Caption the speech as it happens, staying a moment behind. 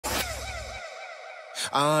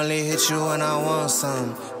I only hit you when I want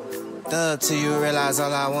some. Thug till you realize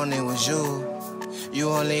all I wanted was you. You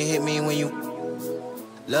only hit me when you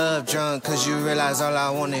love drunk, cause you realize all I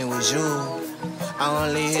wanted was you. I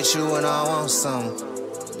only hit you when I want some.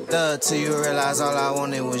 Thug till you realize all I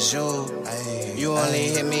wanted was you. You only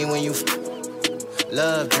hit me when you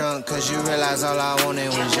love drunk, cause you realize all I wanted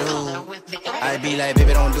was you. I be like,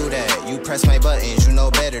 baby, don't do that. You press my buttons, you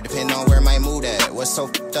know better, depending on where my mood at. What's so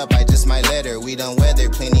fucked up, I just might let her. We done weather,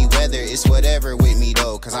 plenty weather, it's whatever with me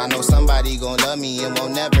though. Cause I know somebody gon' love me and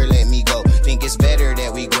won't never let me go. Think it's better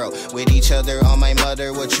that we grow with each other on my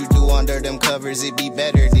mother. What you do under them covers, it be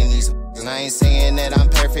better than these. And I ain't saying that I'm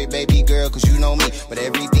perfect, baby girl, cause you know me. But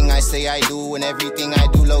everything I say I do, and everything I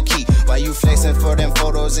do low-key. Why you flexing for them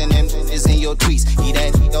photos and them is in your tweets? He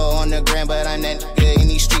that go on the gram, but I'm that nigga in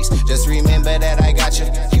these streets. Just remember that I got you,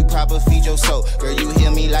 you proper feed your soul. Girl, you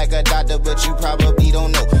hear me like a doctor, but you probably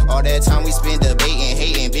don't know. All that time we spend debating,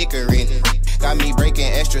 hating, bickering. Got me breaking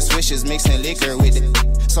extra swishes, mixing liquor with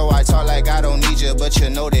it. So I talk like I don't need you, but you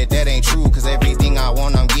know that that ain't true. Cause everything I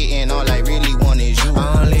want, I'm getting. All I really want is you.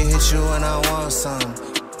 I only hit you when I want some.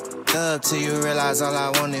 Thug till you realize all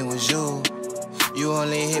I wanted was you. You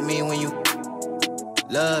only hit me when you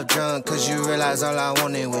love drunk, cause you realize all I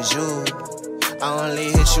wanted was you. I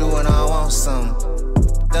only hit you when I want some.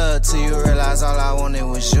 Thug till you realize all I wanted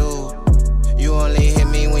was you. You only hit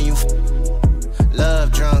me when you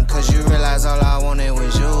love drunk, cause you realize all I wanted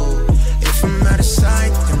was you. If I'm out of sight,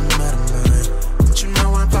 then I'm out of mind. But you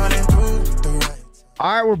know I'm falling through the right.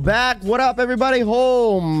 All right, we're back. What up, everybody?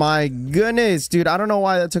 Oh my goodness, dude. I don't know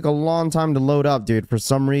why that took a long time to load up, dude. For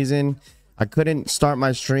some reason, I couldn't start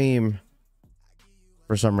my stream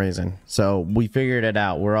for some reason. So we figured it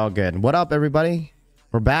out. We're all good. What up, everybody?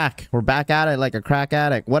 We're back. We're back at it like a crack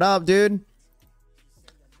addict. What up, dude?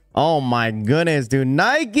 Oh my goodness, dude.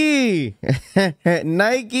 Nike.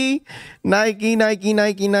 Nike. Nike, Nike,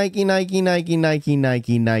 Nike, Nike, Nike, Nike, Nike, Nike,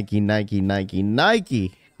 Nike, Nike, Nike,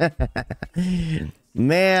 Nike.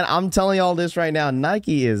 Man, I'm telling y'all this right now.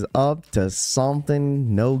 Nike is up to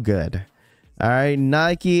something no good. All right,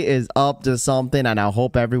 Nike is up to something, and I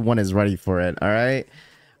hope everyone is ready for it. All right.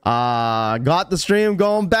 Got the stream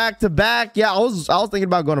going back to back. Yeah, I was thinking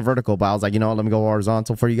about going to vertical, but I was like, you know what, let me go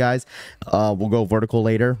horizontal for you guys. We'll go vertical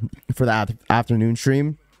later for the afternoon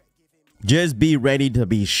stream. Just be ready to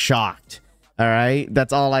be shocked. All right,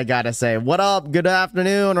 that's all I gotta say. What up? Good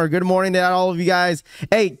afternoon or good morning to all of you guys.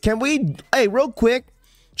 Hey, real quick,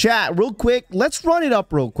 chat, real quick, let's run it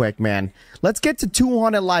up real quick, man. Let's get to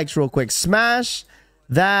 200 likes real quick. Smash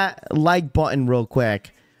that like button real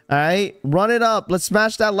quick. All right, run it up. Let's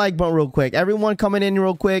smash that like button real quick. Everyone coming in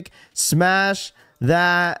real quick, smash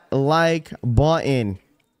that like button.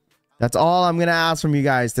 That's all I'm gonna ask from you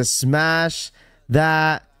guys, to smash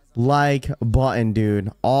that like button,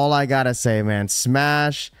 dude. All I gotta say, man,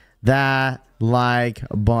 smash that like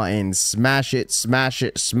button. Smash it, smash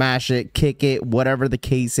it, smash it, kick it, whatever the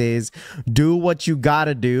case is. Do what you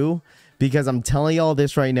gotta do, because I'm telling y'all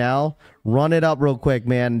this right now. Run it up real quick,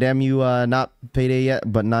 man. Damn you, not payday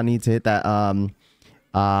yet, but not need to hit that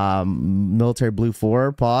military blue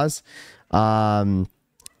 4 pause.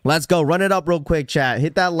 Let's go. Run it up real quick, chat.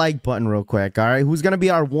 Hit that like button real quick. All right, who's gonna be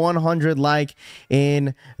our 100 like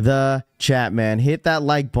in the chat, man? Hit that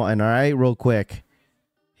like button. All right, real quick.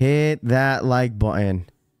 Hit that like button.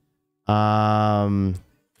 What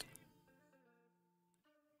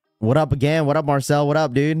up again? What up, Marcel? What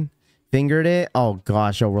up, dude? Fingered it. Oh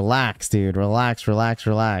gosh, relax, dude. Relax. All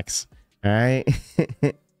right.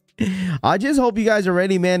 I just hope you guys are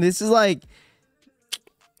ready, man. This is like,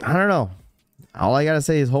 I don't know. All I gotta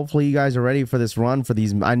say is hopefully you guys are ready for this run, for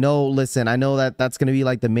these. I know, listen, I know that that's gonna be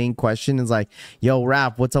like the main question is like, yo,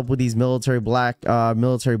 Rap, what's up with these military blues,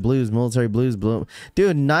 blue?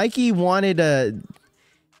 Dude, Nike wanted to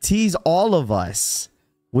tease all of us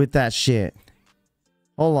with that shit.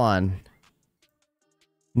 Hold on.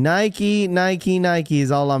 Nike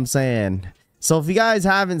is all I'm saying. So if you guys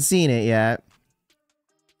haven't seen it yet,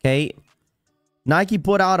 okay, Nike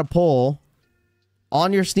put out a poll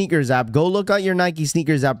on your sneakers app. Go look at your Nike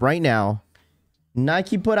sneakers app right now.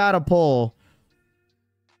 Nike put out a poll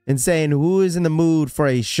and saying who is in the mood for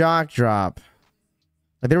a shock drop.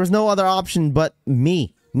 Like, there was no other option but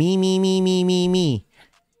me. Me.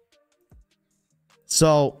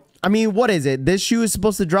 So I mean, what is it? This shoe is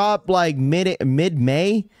supposed to drop like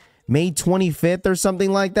mid-May, May 25th or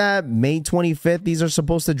something like that. May 25th, these are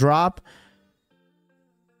supposed to drop.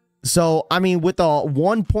 So, I mean, with the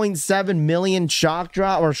 1.7 million stock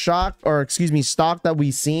that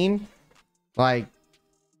we've seen, like,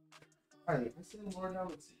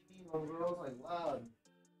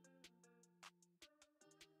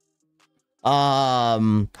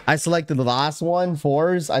 I selected the last one,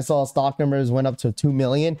 fours. I saw stock numbers went up to 2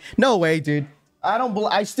 million. No way, dude.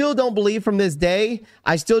 I still don't believe from this day.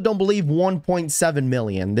 I still don't believe 1.7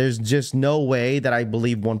 million. There's just no way that I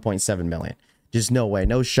believe 1.7 million. Just no way.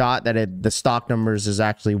 No shot that the stock numbers is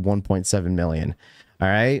actually 1.7 million. All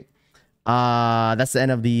right. That's the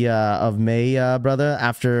end of the of May, brother.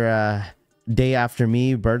 After day after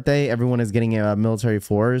me birthday, everyone is getting a military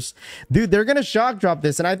force. Dude, they're gonna shock drop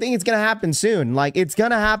this, and I think it's gonna happen soon. Like, it's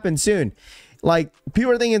gonna happen soon. Like,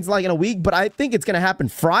 people are thinking it's like in a week, but I think it's gonna happen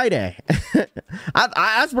Friday.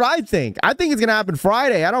 That's what I think. I think it's gonna happen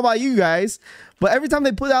Friday. I don't know about you guys, but every time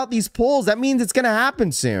they put out these polls, that means it's gonna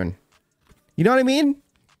happen soon. You know what I mean?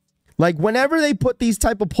 Like, whenever they put these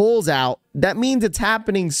type of polls out, that means it's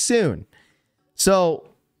happening soon. So,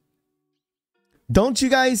 don't you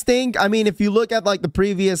guys think? I mean, if you look at like the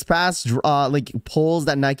previous past like polls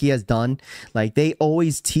that Nike has done, like they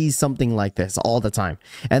always tease something like this all the time,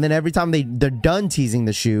 and then every time they're done teasing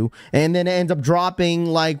the shoe, and then it ends up dropping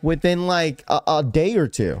like within like a day or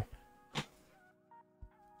two.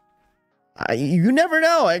 You never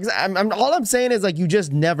know. All I'm saying is, like, you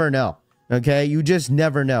just never know. Okay, you just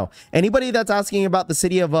never know. Anybody that's asking about the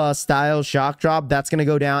City of Style shock drop, that's gonna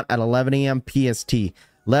go down at 11 a.m. PST.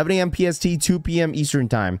 11 a.m. PST, 2 p.m. Eastern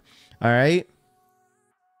time. All right.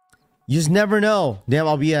 You just never know. Damn,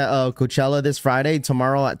 I'll be at Coachella this Friday,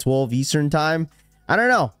 tomorrow at 12 Eastern time. I don't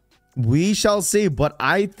know. We shall see. But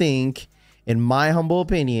I think, in my humble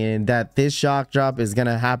opinion, that this shock drop is going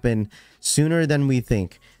to happen sooner than we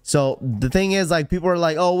think. So the thing is, like, people are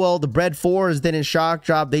like, oh, well, the Bread 4s didn't shock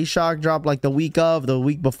drop. They shock drop like the week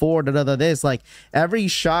before, this. Like, every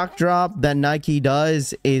shock drop that Nike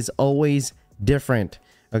does is always different.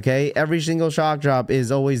 Okay, every single shock drop is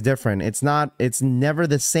always different. It's never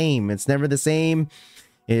the same. It's never the same.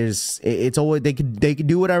 It's always, they could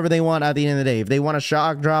do whatever they want at the end of the day. If they want to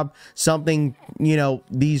shock drop something, you know,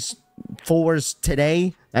 these 4s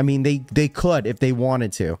today, I mean, they could if they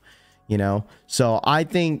wanted to, you know. So I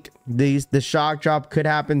think the shock drop could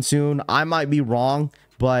happen soon. I might be wrong,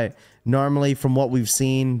 but normally from what we've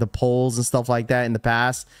seen, the polls and stuff like that in the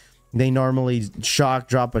past, they normally shock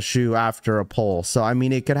drop a shoe after a poll. So, I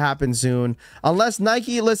mean, it could happen soon. Unless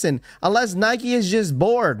Nike is just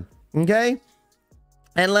bored, okay?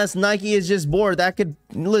 Unless Nike is just bored, that could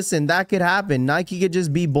happen. Nike could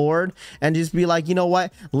just be bored and just be like, you know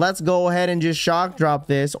what? Let's go ahead and just shock drop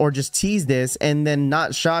this, or just tease this, and then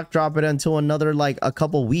not shock drop it until another, like, a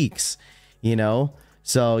couple weeks, you know?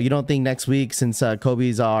 So you don't think next week, since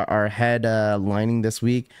Kobe's our head lining this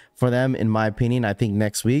week for them, in my opinion, I think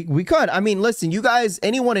next week we could. I mean, listen, you guys,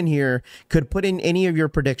 anyone in here could put in any of your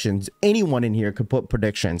predictions. Anyone in here could put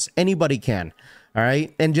predictions. Anybody can. All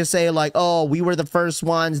right. And just say like, oh, we were the first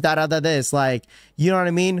ones, this, like, you know what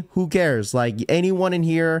I mean? Who cares? Like, anyone in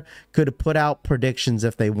here could put out predictions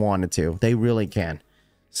if they wanted to. They really can.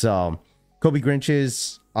 So Kobe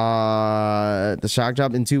Grinch's the shock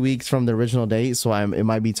drop in 2 weeks from the original date, so it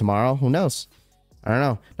might be tomorrow. Who knows? I don't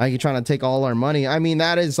know. Now you're trying to take all our money. I mean,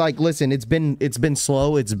 that is like, listen, it's been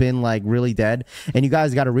slow. It's been like really dead, and you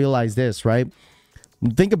guys got to realize this, right?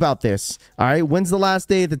 Think about this. All right, when's the last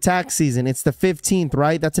day of the tax season? It's the 15th,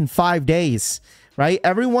 right? That's in 5 days, right?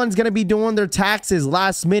 Everyone's gonna be doing their taxes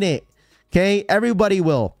last minute. Okay, everybody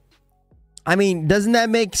will. I mean, doesn't that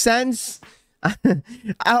make sense? I don't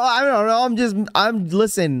know.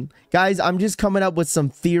 Listen, guys, I'm just coming up with some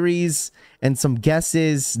theories and some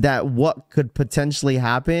guesses that what could potentially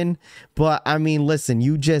happen. But I mean, listen,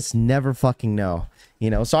 you just never fucking know.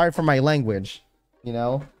 You know, sorry for my language. You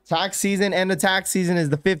know, tax season, and the tax season is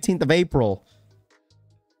the 15th of April.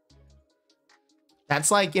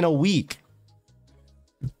 That's like in a week.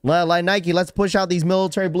 Like Nike, let's push out these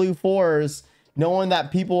military blue 4s, knowing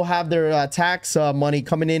that people have their tax money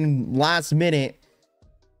coming in last minute,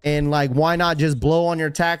 and like, why not just blow on your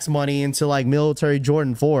tax money into like military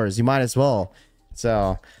Jordan 4s? You might as well.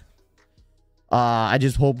 So I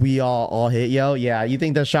just hope we all hit, yo. Yeah, you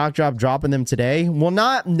think the shock drop dropping them today? Well,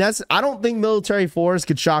 not necessarily. I don't think military 4s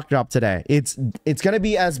could shock drop today. It's gonna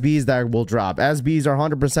be SBs that will drop. SBs are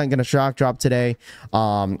 100% gonna shock drop today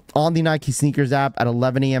on the Nike sneakers app at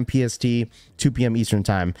 11 a.m. PST, 2 p.m. Eastern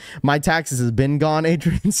time. My taxes has been gone,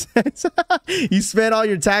 Adrian says. You spent all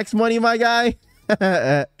your tax money, my guy.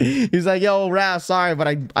 He's like, yo, Raph, sorry,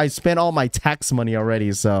 but I spent all my tax money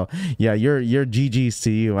already. So yeah, you're GG's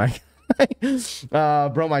to you, Mike.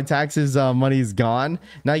 Bro, my taxes money's gone.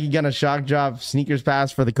 Now you're gonna shock drop sneakers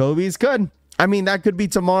pass for the Kobe's? Good. I mean, that could be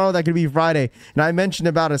tomorrow. That could be Friday. And I mentioned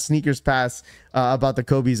about a sneakers pass about the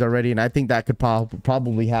Kobe's already, and I think that could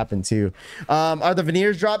probably happen too. Are the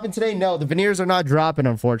veneers dropping today? No, the veneers are not dropping,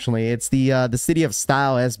 unfortunately. It's the City of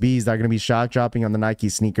Style SBs that are going to be shock dropping on the Nike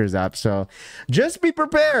sneakers app. So just be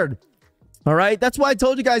prepared. All right, that's why I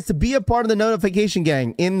told you guys to be a part of the notification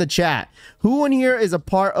gang in the chat. Who in here is a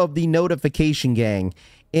part of the notification gang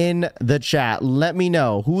in the chat? Let me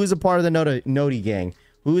know. Who is a part of the Noti gang?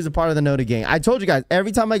 Who is a part of the Noti gang? I told you guys,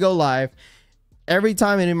 every time I go live, every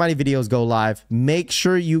time any of my videos go live, make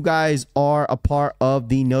sure you guys are a part of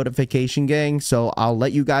the notification gang. So I'll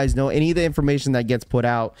let you guys know any of the information that gets put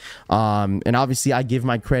out. And obviously I give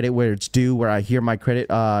my credit where it's due, where I hear my credit,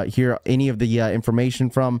 hear any of the information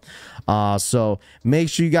from. So make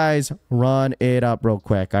sure you guys run it up real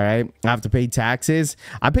quick. All right. I have to pay taxes.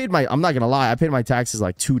 I'm not gonna lie, I paid my taxes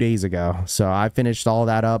like 2 days ago. So I finished all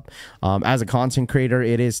that up. As a content creator,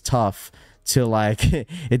 it is tough to like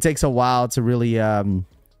it takes a while to really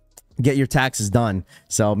get your taxes done.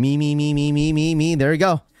 So me, there you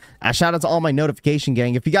go. Shout out to all my notification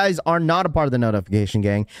gang. If you guys are not a part of the notification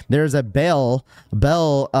gang, there's a bell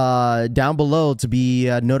down below to be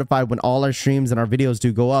notified when all our streams and our videos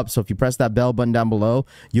do go up. So if you press that bell button down below,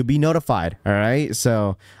 you'll be notified. All right.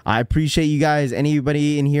 So I appreciate you guys.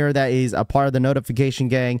 Anybody in here that is a part of the notification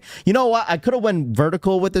gang. You know what? I could have went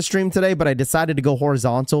vertical with the stream today, but I decided to go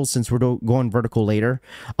horizontal since we're going vertical later.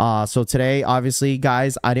 So today, obviously,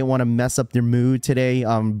 guys, I didn't want to mess up your mood today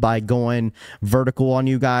by going vertical on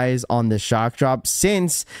you guys on the shock drop,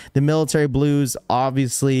 since the military blues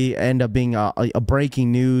obviously end up being a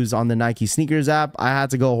breaking news on the Nike sneakers app. I had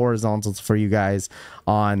to go horizontal for you guys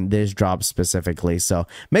on this drop specifically. So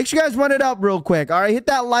make sure you guys run it up real quick. All right, hit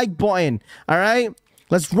that like button. All right,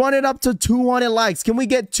 let's run it up to 200 likes. Can we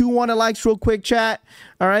get 200 likes real quick, chat?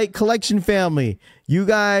 All right, collection family, you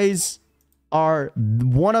guys are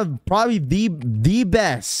one of probably the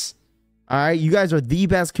best. All right, you guys are the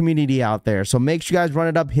best community out there. So make sure you guys run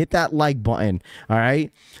it up. Hit that like button. All right.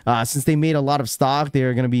 Since they made a lot of stock,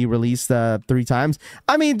 they're going to be released 3 times.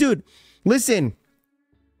 I mean, dude, listen,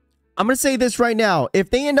 I'm going to say this right now. If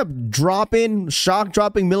they end up shock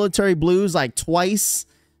dropping military blues like twice,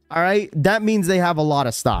 all right, that means they have a lot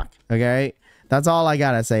of stock. Okay. That's all I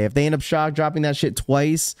got to say. If they end up shock dropping that shit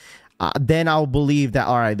twice, then I'll believe that,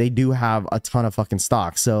 all right, they do have a ton of fucking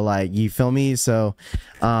stock. So like, you feel me? So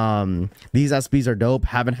these SBs are dope.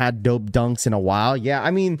 Haven't had dope dunks in a while. Yeah, I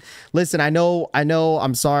mean, listen, I know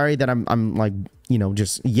I'm sorry that I'm like, you know,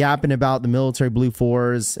 just yapping about the military blue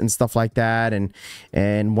 4s and stuff like that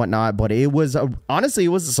and whatnot, but it was honestly, it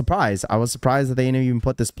was a surprise. I was surprised that they didn't even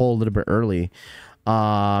put this poll a little bit early.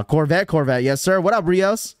 Corvette, yes sir. What up,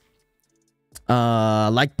 Rios?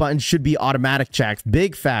 Like button should be automatic checked.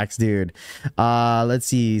 Big facts, dude. Let's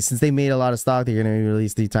see. Since they made a lot of stock, they're gonna be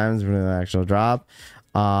released 3 times for the actual drop.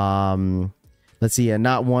 Let's see. And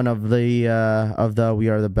not one of the we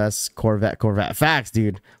are the best Corvette facts,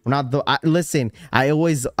 dude. We're not the listen, I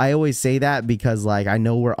always say that because like I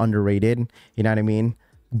know we're underrated, you know what I mean?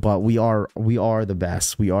 But we are the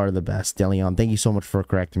best. We are the best. Deleon, thank you so much for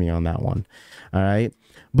correcting me on that one. All right.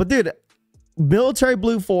 But dude, military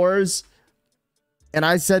blue 4s. And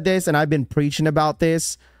I said this, and I've been preaching about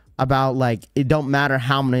this, about like, it don't matter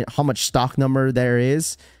how much stock number there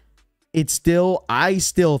is. It's still, I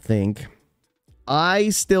still think it's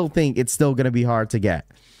still going to be hard to get.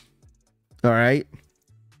 All right.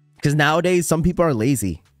 Because nowadays, some people are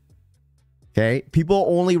lazy. Okay. People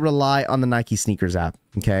only rely on the Nike sneakers app.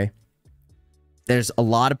 Okay. There's a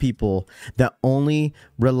lot of people that only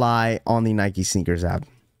rely on the Nike sneakers app.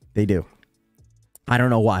 They do. I don't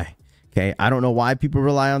know why. Okay, I don't know why people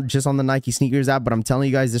rely on just on the Nike sneakers app, but I'm telling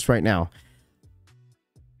you guys this right now.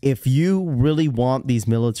 If you really want these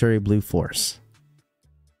military blue 4s,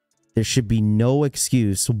 there should be no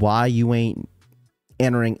excuse why you ain't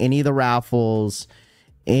entering any of the raffles,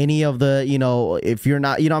 any of the, you know, if you're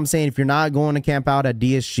not, you know what I'm saying, if you're not going to camp out at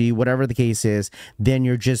DSG, whatever the case is, then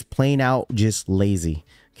you're just plain out just lazy.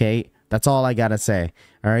 Okay, that's all I gotta say.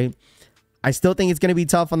 All right. I still think it's going to be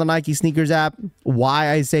tough on the Nike sneakers app. Why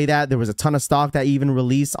I say that, there was a ton of stock that even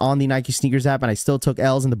released on the Nike sneakers app, and I still took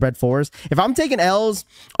L's in the Bread 4s. If I'm taking L's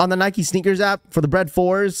on the Nike sneakers app for the Bread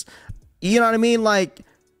 4s, you know what I mean? Like,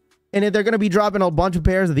 and if they're going to be dropping a bunch of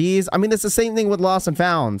pairs of these, I mean, it's the same thing with Lost and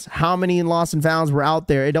Founds. How many Lost and Founds were out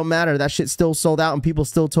there? It don't matter. That shit still sold out and people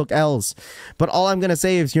still took L's. But all I'm going to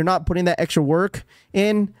say is, if you're not putting that extra work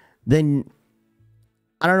in, then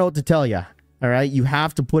I don't know what to tell you. All right, you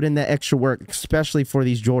have to put in the extra work, especially for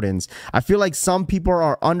these Jordans. I feel like some people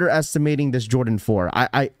are underestimating this Jordan 4.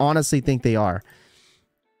 I honestly think they are.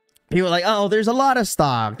 People are like, oh, there's a lot of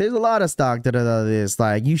stock. There's a lot of stock. This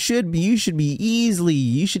like you should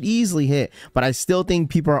easily hit. But I still think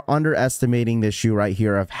people are underestimating this shoe right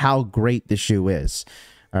here of how great the shoe is.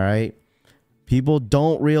 All right, people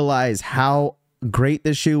don't realize how great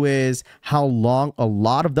the shoe is. How long a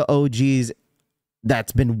lot of the OGs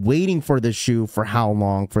that's been waiting for this shoe for how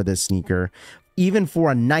long for this sneaker, even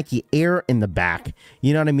for a Nike Air in the back.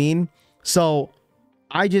 You know what I mean? So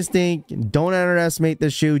I just think don't underestimate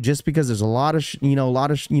this shoe just because there's a lot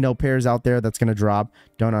of pairs out there that's going to drop.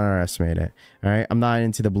 Don't underestimate it. All right. I'm not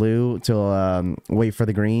into the blue till wait for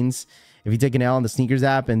the greens. If you take an L on the sneakers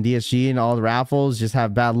app and DSG and all the raffles, just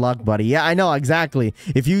have bad luck, buddy. Yeah, I know exactly.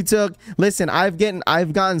 If you took, listen, I've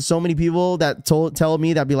gotten so many people that tell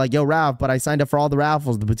me that be like, yo, Ralph, but I signed up for all the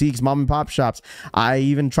raffles, the boutiques, mom and pop shops. I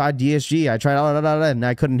even tried DSG. I tried and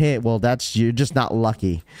I couldn't hit. Well, you're just not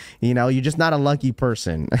lucky. You know, you're just not a lucky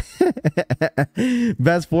person.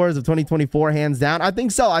 Best fours of 2024, hands down. I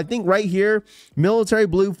think so. I think right here, military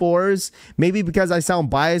blue fours. Maybe because I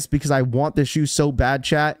sound biased because I want this shoe so bad,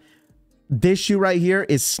 chat. This shoe right here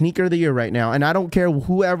is sneaker of the year right now. And I don't care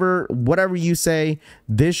whatever you say,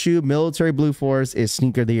 this shoe, military blue fours, is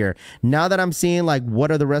sneaker of the year. Now that I'm seeing like what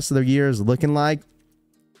are the rest of the years looking like,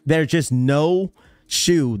 there's just no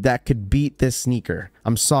shoe that could beat this sneaker.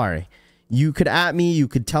 I'm sorry. You could at me, you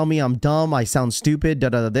could tell me I'm dumb, I sound stupid,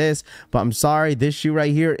 this, but I'm sorry, this shoe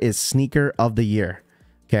right here is sneaker of the year.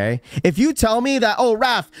 Okay, if you tell me that, oh,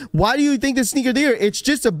 Raph, why do you think this sneaker of the year? It's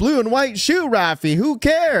just a blue and white shoe, Raffy. Who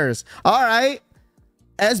cares? All right.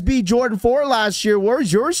 SB Jordan 4 last year.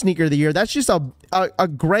 Where's your sneaker of the year? That's just a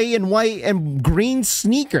gray and white and green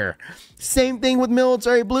sneaker. Same thing with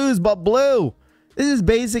military blues, but blue. This is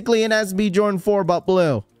basically an SB Jordan 4, but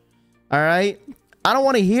blue. All right. I don't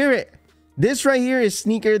want to hear it. This right here is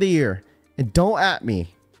sneaker of the year. And don't at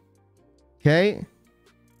me. Okay.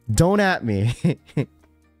 Don't at me.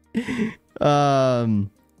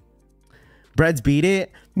 Breads beat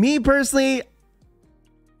it. Me personally,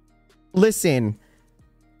 listen,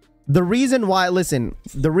 the reason why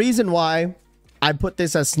I put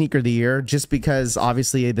this as sneaker of the year, just because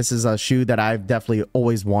obviously this is a shoe that I've definitely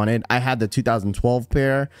always wanted. I had the 2012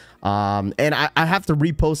 pair, and I have to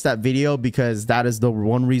repost that video because that is the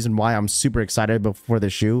one reason why I'm super excited for the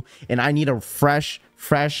shoe, and I need a fresh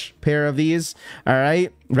pair of these. All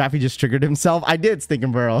right, Raffy just triggered himself. I did,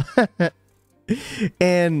 Stinking Burrow.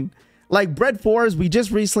 And like Bread 4s, we just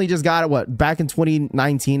recently got it, back in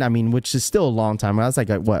 2019. I mean, which is still a long time. That's like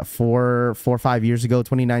what, four or 5 years ago,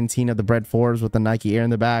 2019, of the Bread 4s with the Nike Air in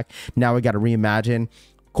the back. Now we got to reimagine.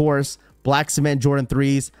 Of course, Black Cement Jordan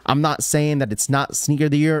 3s. I'm not saying that it's not sneaker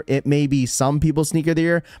of the year. It may be some people's sneaker of the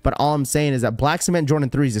year, but all I'm saying is that Black Cement Jordan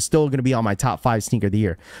 3s is still going to be on my top 5 sneaker of the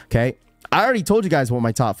year. Okay, I already told you guys what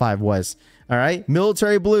my top 5 was. All right,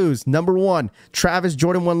 military blues, number 1, Travis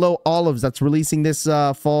Jordan 1 Low Olives, that's releasing this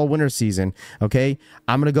fall winter season. Okay,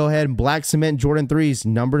 I'm gonna go ahead and Black Cement Jordan 3s,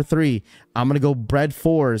 number 3. I'm gonna go Bread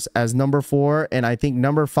 4s as number 4, and I think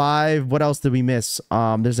number 5. What else did we miss?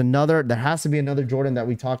 There has to be another Jordan that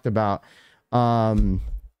we talked about. I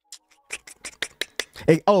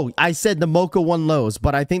said the Mocha 1 Lows,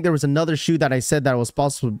 but I think there was another shoe that I said that was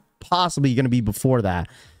possibly gonna be before that.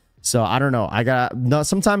 So I don't know.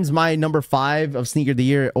 Sometimes my number 5 of sneaker of the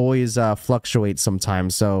year always fluctuates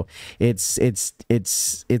sometimes. So it's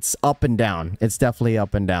up and down. It's definitely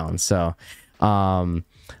up and down. So calm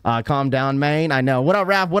down, man. I know. What up,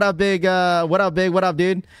 Raph? What up, Big? What up, Big? What up,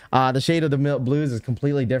 dude? The shade of the milk blues is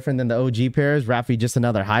completely different than the OG pairs. Raffy just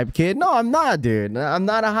another hype kid? No, I'm not, dude. I'm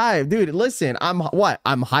not a hype, dude. Listen, I'm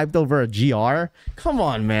hyped over a GR. Come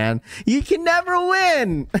on, man. You can never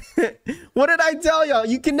win. What did I tell y'all?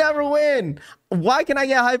 You can never win. Why can I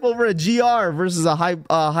get hype over a GR versus a hype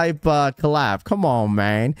collab? Come on,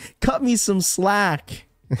 man. Cut me some slack.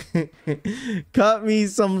 Cut me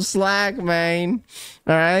some slack, man.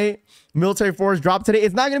 All right, military 4s drop today.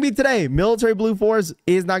 It's not gonna be today. Military blue 4s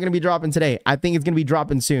is not gonna be dropping today. I think it's gonna be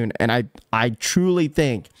dropping soon, and I truly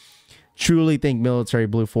think military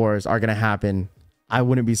blue 4s are gonna happen. I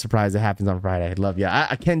wouldn't be surprised it happens on Friday. Love you.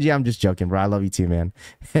 Kenji, I'm just joking, bro. I love you too, man.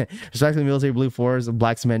 Respectfully, military blue 4s and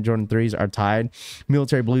Black Cement Jordan 3s are tied.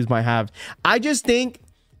 Military blues might have. I just think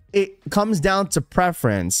it comes down to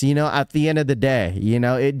preference, you know, at the end of the day. You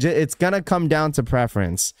know, it's gonna come down to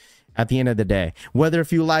preference at the end of the day. Whether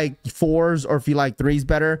if you like 4s or if you like 3s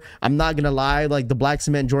better, I'm not gonna lie, like the Black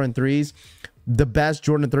Cement Jordan 3s, the best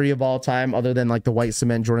Jordan 3 of all time, other than like the White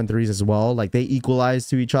Cement Jordan 3s as well. Like they equalize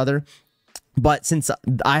to each other. But since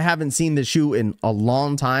I haven't seen the shoe in a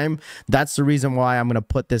long time, that's the reason why I'm gonna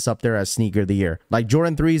put this up there as sneaker of the year. Like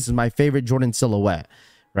Jordan 3s is my favorite Jordan silhouette,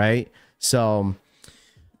 right? So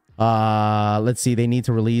Let's see. They need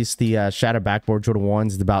to release the Shattered Backboard Jordan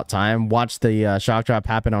 1s. It's about time. Watch the shock drop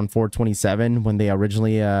happen on 4/27 when they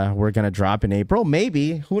originally were going to drop in April.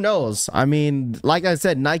 Maybe. Who knows? I mean, like I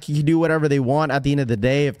said, Nike can do whatever they want at the end of the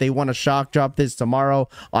day. If they want to shock drop this tomorrow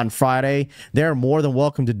on Friday, they're more than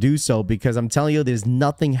welcome to do so, because I'm telling you, there's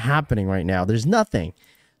nothing happening right now. There's nothing.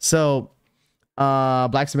 So,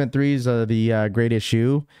 Black Cement 3s are the great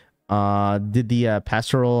issue. Did the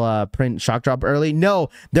pastoral print shock drop early? No,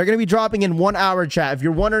 they're going to be dropping in 1 hour, chat. If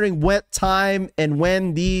you're wondering what time and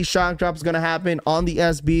when the shock drop is going to happen on the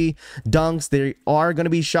SB Dunks, they are going to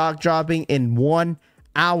be shock dropping in 1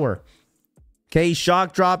 hour. Okay,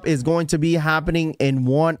 shock drop is going to be happening in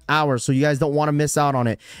 1 hour, so you guys don't want to miss out on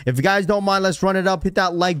it. If you guys don't mind, let's run it up. Hit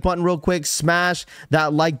that like button real quick. Smash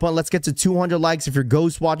that like button. Let's get to 200 likes if you're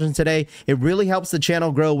ghost watching today. It really helps the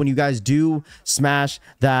channel grow when you guys do smash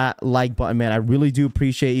that like button, man. I really do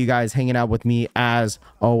appreciate you guys hanging out with me as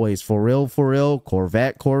always. For real,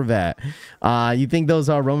 Corvette. You think those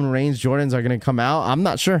Roman Reigns Jordans are going to come out? I'm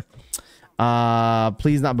not sure.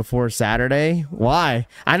 Please not before Saturday. Why?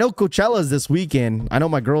 I know Coachella's this weekend. I know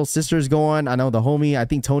my girl's sister's going. I know the homie, I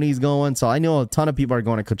think Tony's going. So I know a ton of people are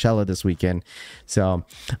going to Coachella this weekend. So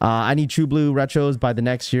I need True Blue retros by the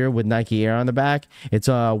next year with Nike Air on the back. It's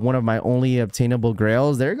one of my only obtainable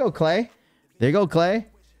grails. There you go, Clay.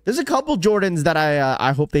 There's a couple Jordans that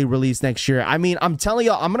I hope they release next year. I mean, I'm telling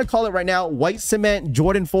y'all, I'm going to call it right now. White Cement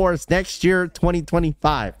Jordan 4s next year,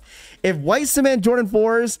 2025. If White Cement Jordan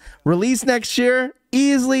 4s release next year,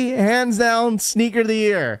 easily, hands down, sneaker of the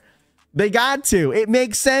year. They got to. It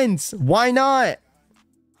makes sense. Why not?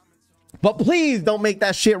 But please don't make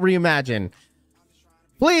that shit Reimagine.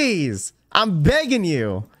 Please. I'm begging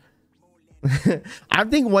you. I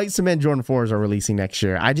think White Cement Jordan 4s are releasing next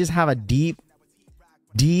year. I just have a deep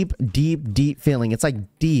feeling. It's like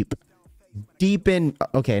deep in,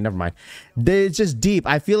 okay, never mind. It's just deep.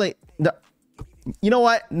 I feel like, you know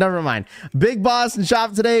what, never mind. Big Boss and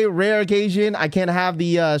Shop today, rare occasion. I can't have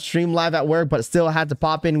the stream live at work, but still had to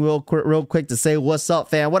pop in real quick to say what's up,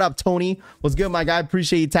 fam. What up, Tony? What's good, my guy?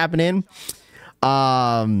 Appreciate you tapping in.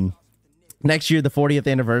 Next year, the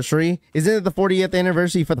 40th anniversary. Isn't it the 40th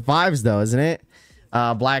anniversary for the 5s though, isn't it?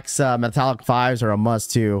 Black's metallic 5s are a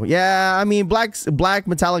must too. Yeah, I mean, black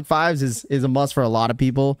metallic 5s is a must for a lot of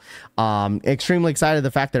people. Extremely excited the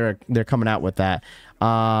fact that they're coming out with that.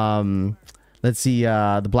 Let's see,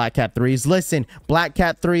 the Black Cat 3s. Listen, Black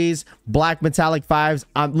Cat 3s, black metallic 5s.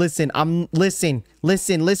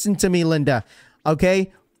 Listen to me, Linda.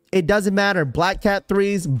 Okay, it doesn't matter. Black Cat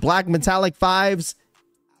 3s, black metallic 5s.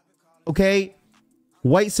 Okay.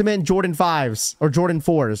 White Cement Jordan 5s or Jordan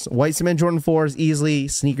 4s. White Cement Jordan 4s, easily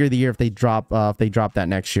sneaker of the year if they drop that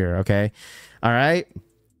next year. Okay. All right.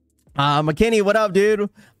 McKinney, what up, dude?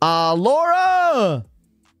 Laura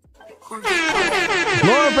for the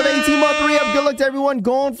 18-month re-up. Good luck to everyone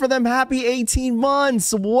going for them. Happy 18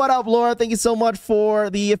 months. What up, Laura? Thank you so much for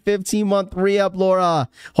the 15-month re-up, Laura.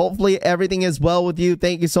 Hopefully everything is well with you.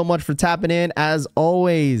 Thank you so much for tapping in as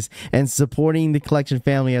always and supporting the collection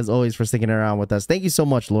family as always, for sticking around with us. Thank you so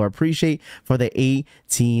much, Laura. Appreciate for the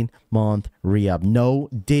 18-month re-up. No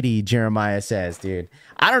Diddy, Jeremiah says, dude.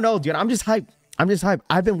 I don't know, dude. I'm just hyped.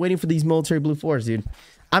 I've been waiting for these military blue 4s, dude.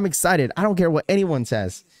 I'm excited. I don't care what anyone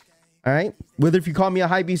says. All right, whether if you call me a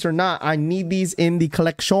hype beast or not, I need these in the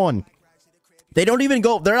collection. They don't even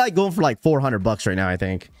go, they're like going for like $400 right now, I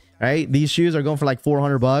think. All right, these shoes are going for like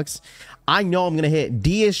 $400. I know I'm gonna hit.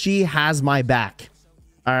 DSG has my back.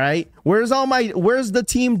 All right, where's the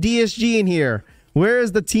team DSG in here? Where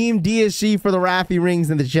is the team DSG for the Raffy rings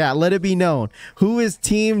in the chat? Let it be known. Who is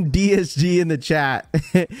team DSG in the chat?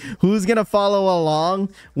 Who's going to follow along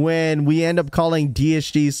when we end up calling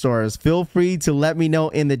DSG stores? Feel free to let me know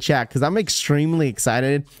in the chat, because I'm extremely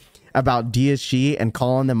excited about DSG and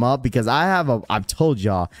calling them up, because I've told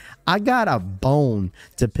y'all, I got a bone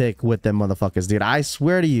to pick with them motherfuckers, dude. I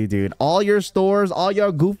swear to you, dude, all your stores, all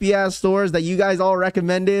your goofy ass stores that you guys all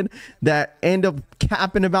recommended that end up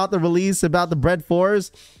capping about the release, about the bread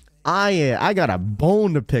 4s, I got a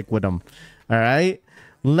bone to pick with them. All right,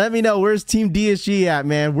 let me know, where's team DSG at,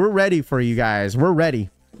 man? We're ready for you guys. We're ready.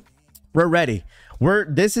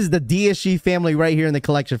 This is the DSG family right here in the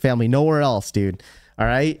collection family, nowhere else, dude. All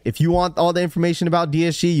right, if you want all the information about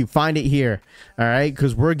DSG, you find it here. All right,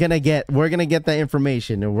 because we're gonna get that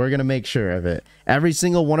information and we're gonna make sure of it. Every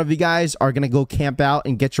single one of you guys are gonna go camp out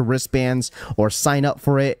and get your wristbands or sign up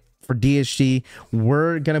for it for DSG.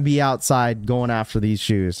 We're gonna be outside going after these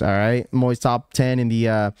shoes. All right, I'm always top 10 in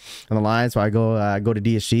the line, so I go to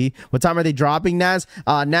DSG. What time are they dropping, Naz?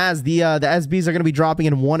 Naz, the SBs are gonna be dropping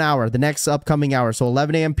in 1 hour, the next upcoming hour, so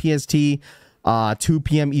 11 a.m. PST. 2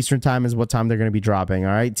 p.m. Eastern time is what time they're going to be dropping.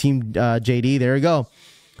 All right, Team JD, there we go.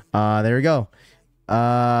 There we go.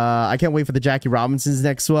 I can't wait for the Jackie Robinsons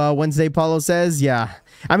next Wednesday, Paulo says. Yeah,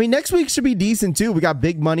 I mean, next week should be decent too. We got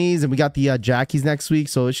big monies and we got the Jackies next week,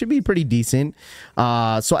 so it should be pretty decent.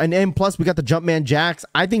 And plus we got the Jumpman Jacks.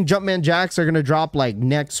 I think Jumpman Jacks are gonna drop like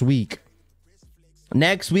next week or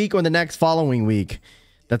the next following week.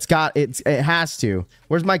 It has to.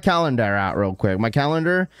 Where's my calendar at real quick? My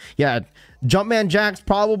calendar, yeah. Jumpman Jacks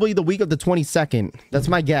probably the week of the 22nd. That's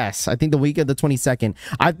my guess. I think the week of the 22nd.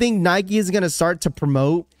 I think Nike is going to start to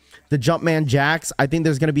promote the Jumpman Jacks. I think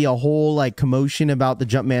there's going to be a whole like commotion about the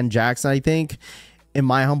Jumpman Jacks. I think, in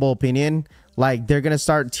my humble opinion, like they're going to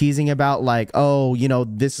start teasing about like, oh, you know,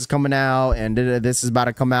 this is coming out and this is about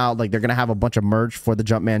to come out. Like they're going to have a bunch of merch for the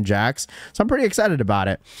Jumpman Jacks. So I'm pretty excited about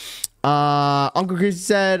it. Uncle Chris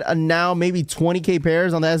said now maybe 20k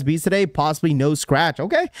pairs on the SBs today, possibly no scratch.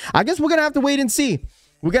 Okay, I guess we're gonna have to wait and see.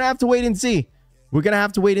 Rami, we're gonna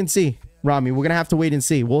have to wait and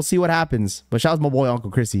see. We'll see what happens. But shout out to my boy Uncle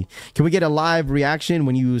Chrissy. Can we get a live reaction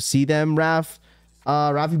when you see them,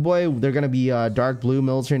 Rafi boy? They're gonna be dark blue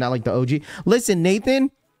military, not like the OG. Listen, Nathan,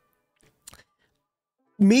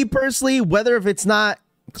 me personally, whether if it's not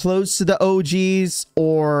close to the OGs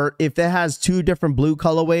or if it has 2 different blue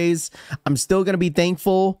colorways, I'm still going to be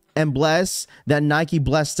thankful and blessed that Nike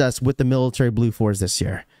blessed us with the military blue 4s this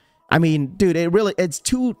year. I mean, dude, it's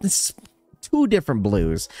two different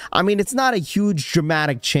blues. I mean, it's not a huge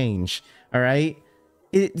dramatic change. All right.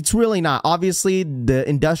 It's really not. Obviously, the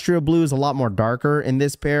industrial blue is a lot more darker in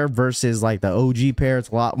this pair versus like the OG pair. It's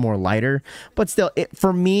a lot more lighter, but still,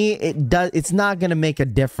 for me, it's not going to make a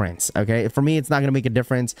difference. Okay. For me, it's not going to make a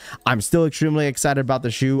difference. I'm still extremely excited about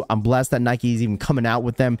the shoe. I'm blessed that Nike is even coming out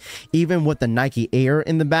with them, even with the Nike Air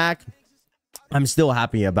in the back. I'm still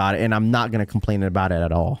happy about it, and I'm not going to complain about it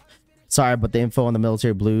at all. Sorry, but the info on the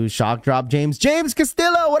military blue shock drop. James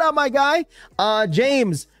Castillo, what up, my guy?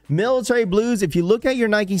 James, military blues. If you look at your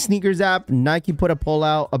Nike sneakers app, Nike put a poll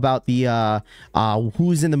out about the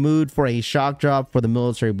who's in the mood for a shock drop for the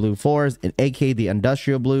military blue 4s, and aka the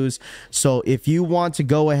industrial blues. So if you want to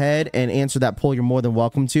go ahead and answer that poll, you're more than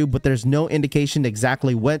welcome to, but there's no indication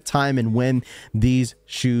exactly what time and when these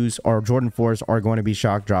shoes or Jordan 4s are going to be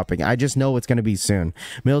shock dropping. I just know it's going to be soon.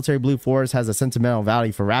 Military blue 4s has a sentimental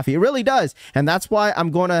value for Rafi. It really does, and that's why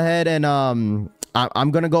I'm going ahead and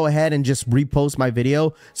I'm going to go ahead and just repost my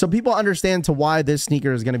video so people understand to why this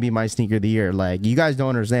sneaker is going to be my sneaker of the year. Like, you guys don't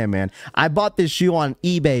understand, man. I bought this shoe on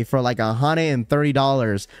eBay for like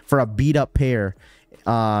 $130 for a beat up pair.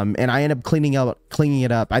 And I ended up cleaning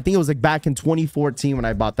it up. I think it was like back in 2014 when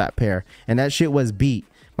I bought that pair, and that shit was beat.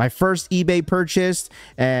 My first eBay purchase,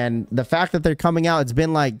 and the fact that they're coming out, it's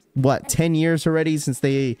been like what, 10 years already since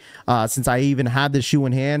I even had this shoe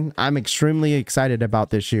in hand. I'm extremely excited about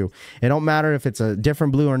this shoe. It don't matter if it's a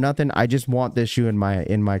different blue or nothing. I just want this shoe in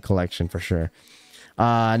my collection for sure.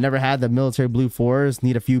 Never had the military blue 4s.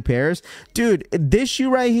 Need a few pairs, dude. This shoe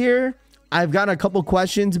right here, I've gotten a couple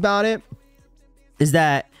questions about it. Is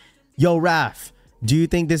that, yo, Raf, do you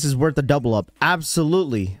think this is worth a double up?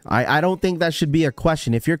 Absolutely. I don't think that should be a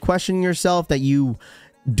question. If you're questioning yourself that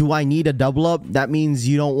do I need a double up, that means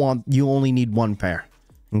you only need 1 pair.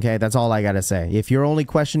 Okay, that's all I gotta say. If you're only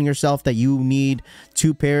questioning yourself that you need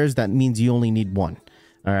 2 pairs, that means you only need 1.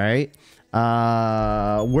 All right.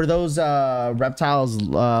 Were those reptiles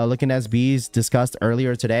looking SBs discussed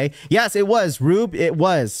earlier today? Yes, it was, Rube. It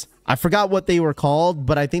was. I forgot what they were called,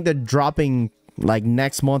 but I think they're dropping like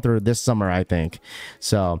next month or this summer, I think.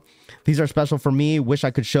 So these are special for me. Wish I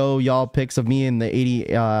could show y'all pics of me in the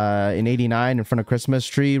 89 in front of Christmas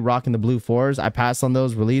tree rocking the blue 4s. I passed on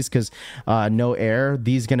those release because no air.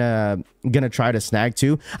 These gonna try to snag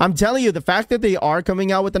too. I'm telling you, the fact that they are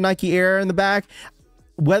coming out with the Nike Air in the back,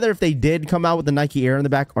 whether if they did come out with the Nike Air in the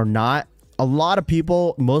back or not, a lot of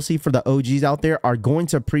people, mostly for the OGs out there, are going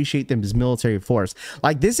to appreciate them as military 4s.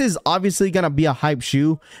 Like, this is obviously gonna be a hype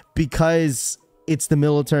shoe because it's the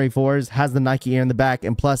military 4s, has the Nike Air in the back,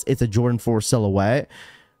 and plus it's a Jordan 4 silhouette.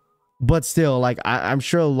 But still, like, I'm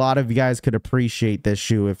sure a lot of you guys could appreciate this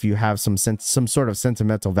shoe if you have some sort of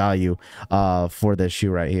sentimental value for this shoe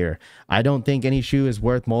right here. I don't think any shoe is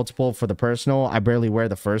worth multiple for the personal. I barely wear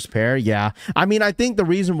the first pair. Yeah, I mean, I think the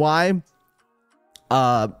reason why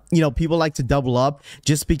you know, people like to double up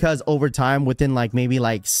just because over time, within like maybe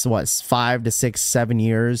like what, 5 to 6, 7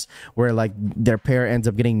 years, where like their pair ends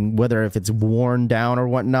up getting, whether if it's worn down or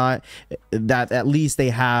whatnot, that at least they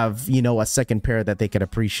have, you know, a second pair that they could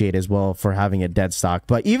appreciate as well for having a dead stock.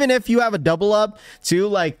 But even if you have a double up too,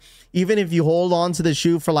 like, even if you hold on to the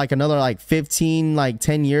shoe for like another like 15, like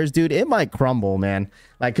 10 years, dude, it might crumble, man.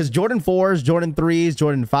 Like, because Jordan 4s, Jordan 3s,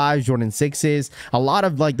 Jordan 5s, Jordan 6s, a lot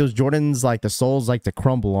of like those Jordans, like the soles like to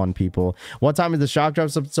crumble on people. What time is the shock drop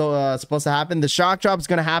supposed to happen? The shock drop is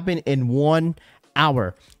going to happen in 1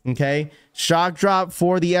 hour. Okay, shock drop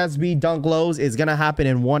for the SB Dunk Lows is going to happen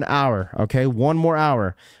in 1 hour. Okay, 1 more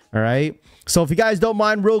hour. All right. So if you guys don't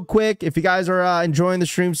mind, real quick, if you guys are enjoying the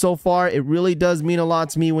stream so far, it really does mean a lot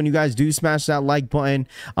to me when you guys do smash that like button.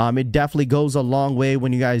 It definitely goes a long way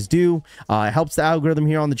when you guys do. It helps the algorithm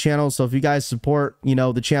here on the channel. So if you guys support, you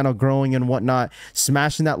know, the channel growing and whatnot,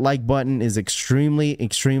 smashing that like button is extremely,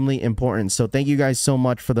 extremely important. So thank you guys so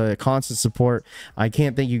much for the constant support. I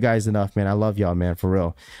can't thank you guys enough, man. I love y'all, man, for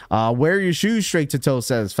real. Wear your shoes straight to toe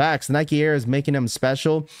says facts. Nike Air is making them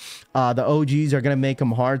special. The OGs are going to make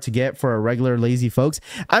them hard to get for a regular lazy folks.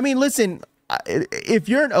 I mean, listen, if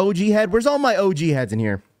you're an OG head, where's all my OG heads in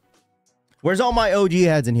here? Where's all my OG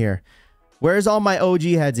heads in here? Where's all my OG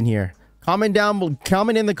heads in here? Comment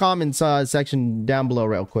in the comments section down below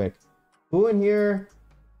real quick. Who in here?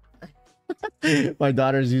 My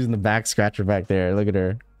daughter's using the back scratcher back there. Look at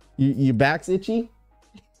her. You back's itchy?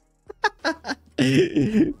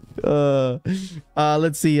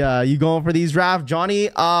 Let's see. You going for these, Raph? Johnny,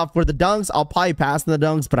 for the dunks, I'll probably pass on the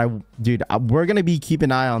dunks, but dude, we're gonna be keeping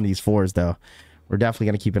an eye on these 4s though. We're definitely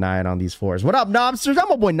gonna keep an eye on these 4s. What up, Knobsters? I'm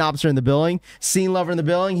my boy Knobster in the building. Scene Lover in the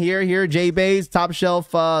building. Here, J Bays, Top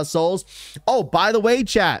Shelf Souls. Oh, by the way,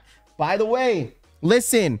 chat. By the way,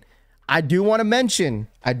 listen. I do want to mention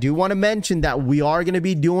that we are gonna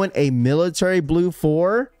be doing a military blue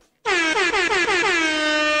 4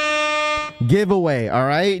 giveaway. All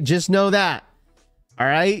right, just know that. All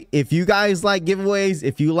right, if you guys like giveaways,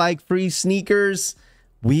 if you like free sneakers,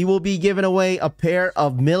 we will be giving away a pair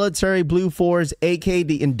of military blue 4s, aka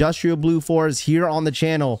the industrial blue 4s, here on the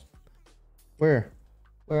channel. Where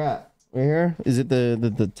at? Right here? Is it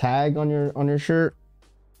the tag on your shirt?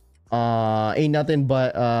 Ain't nothing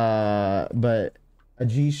but a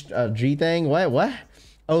G thing. What?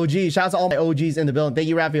 OG, shout out to all my OGs in the building. Thank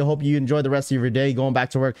you, Rafi. I hope you enjoy the rest of your day going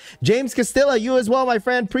back to work. James Castilla, you as well, my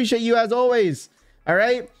friend. Appreciate you as always. All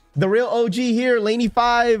right, the real OG here, Laney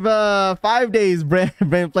 5 days.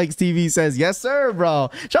 Brand Flakes TV says, yes, sir, bro.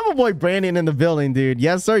 Shout out my boy Brandon in the building, dude.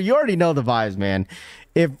 Yes, sir. You already know the vibes, man.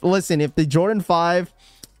 If the Jordan 5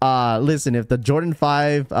 if the Jordan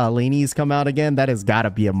 5 Laneys come out again, that has got to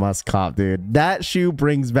be a must cop, dude. That shoe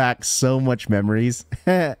brings back so much memories.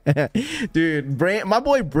 Dude, my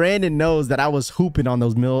boy Brandon knows that I was hooping on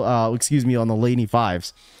those on the Laney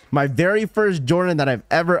 5s. My very first Jordan that I've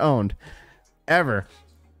ever owned. Ever.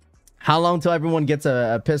 How long till everyone gets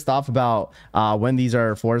pissed off about when these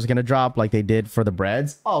 4s going to drop like they did for the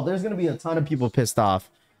Breads? Oh, there's going to be a ton of people pissed off.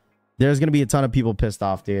 There's going to be a ton of people pissed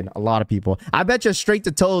off, dude. A lot of people. I bet you Straight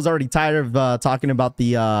to Toe is already tired of talking about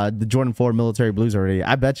the Jordan 4 military blues already.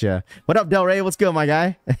 I bet you. What up, Del Rey? What's good, my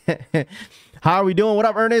guy? How are we doing? What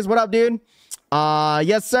up, Ernest? What up, dude?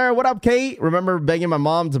 Yes, sir. What up, Kate? Remember begging my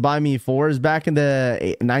mom to buy me 4s back in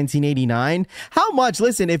the 1989? How much?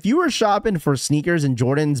 Listen, if you were shopping for sneakers and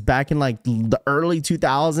Jordans back in like the early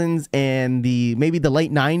 2000s and maybe the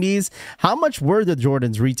late 90s, how much were the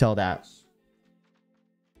Jordans retailed at?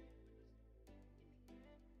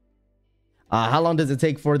 How long does it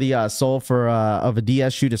take for the sole of a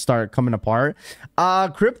DS shoe to start coming apart?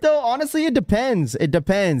 Crypto, honestly, it depends. It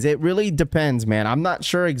depends. It really depends, man. I'm not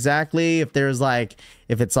sure exactly if it's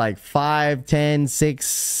like 5, 10, 6,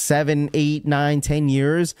 7, 8, 9, 10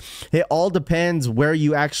 years. It all depends where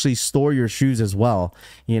you actually store your shoes as well.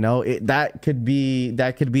 You know, that could be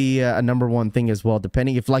a number one thing as well,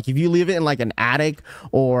 depending if you leave it in like an attic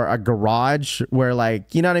or a garage where,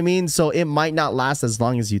 like, you know what I mean? So it might not last as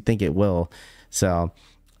long as you think it will. So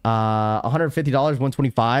 $150,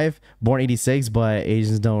 125, born 86, but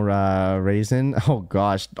Asians don't raisin. Oh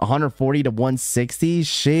gosh, 140 to 160.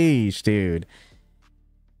 Sheesh, dude.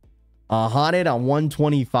 100 on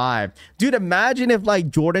 125. Dude, imagine if like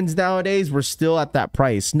Jordans nowadays were still at that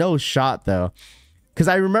price. No shot though. Because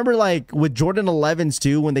I remember like with Jordan 11s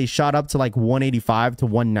too, when they shot up to like 185 to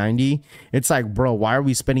 190, it's like, bro, why are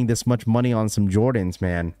we spending this much money on some Jordans,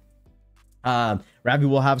 man? Ravi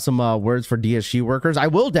will have some words for DSG workers. I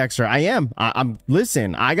will, Dexter. I am. I'm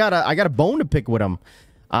listen, I got a bone to pick with them.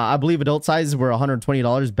 I believe adult sizes were $120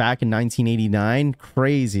 back in 1989.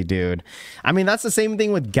 Crazy, dude. I mean, that's the same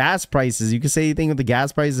thing with gas prices. You could say anything with the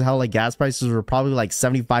gas prices, how like gas prices were probably like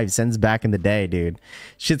 75 cents back in the day, dude.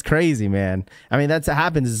 Shit's crazy, man. I mean, that's what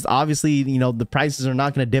happens. Is obviously, you know, the prices are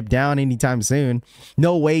not going to dip down anytime soon.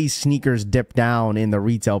 No way sneakers dip down in the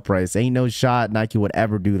retail price. Ain't no shot Nike would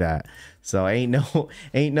ever do that. So ain't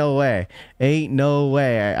no way.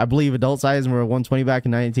 I believe adult sizes were 120 back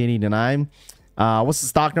in 1989. What's the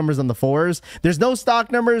stock numbers on the 4s? There's no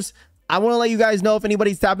stock numbers. I want to let you guys know if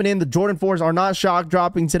anybody's tapping in, the Jordan 4s are not shock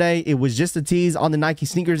dropping today. It was just a tease on the Nike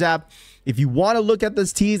Sneakers app. If you want to look at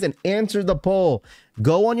this tease and answer the poll,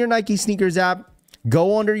 go on your Nike Sneakers app,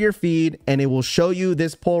 go under your feed, and it will show you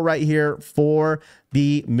this poll right here for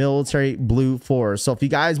the military blue 4s. So if you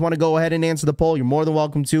guys want to go ahead and answer the poll, you're more than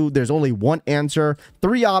welcome to. There's only one answer,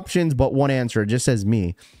 3 options, but one answer. It just says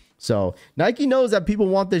me. So Nike knows that people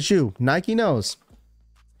want this shoe. Nike knows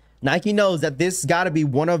that this got to be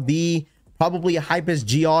one of the probably hypest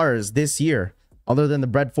GRs this year, other than the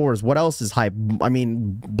Bread 4s. What else is hype? I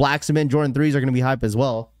mean, Black Cement Jordan 3s are going to be hype as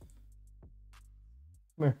well.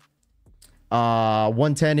 Come here.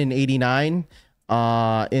 110 and 89.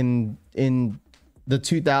 In the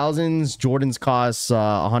 2000s, Jordans cost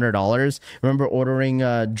 $100. Remember ordering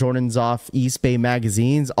Jordans off East Bay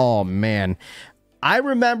magazines? Oh man, I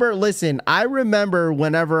remember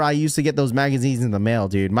whenever I used to get those magazines in the mail,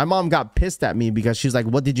 dude. My mom got pissed at me because she's like,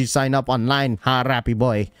 what did you sign up online, huh, Rappy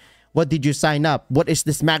boy? What did you sign up? What is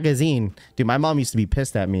this magazine? Dude, my mom used to be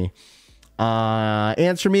pissed at me.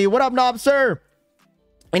 Answer me. What up, Knob, sir?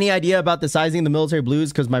 Any idea about the sizing of the military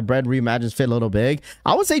blues? Because my Bread reimagines fit a little big.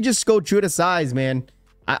 I would say just go true to size, man.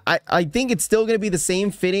 I think it's still going to be the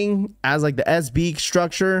same fitting as like the SB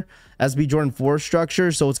structure, SB Jordan 4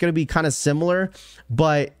 structure. So it's going to be kind of similar.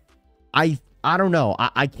 But I don't know.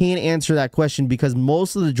 I can't answer that question because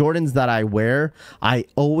most of the Jordans that I wear, I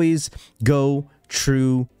always go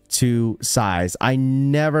true to size. I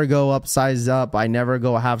never go size up. I never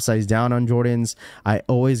go half size down on Jordans. I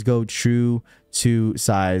always go true to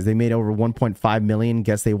size. They made over 1.5 million.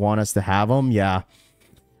 Guess they want us to have them. Yeah.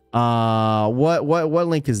 What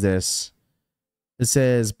link is this? It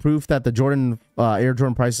says proof that the Jordan Air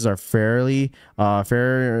Jordan prices are fairly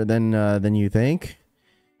fairer than you think.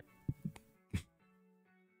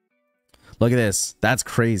 Look at this. That's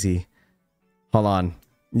crazy. Hold on.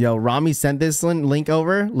 Yo, Rami sent this link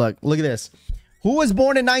over. Look at this. Who was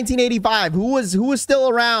born in 1985? Who was still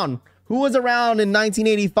around? Who was around in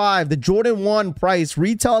 1985? The Jordan 1 price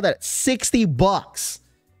retailed at $60.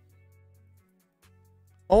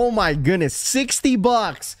 Oh my goodness,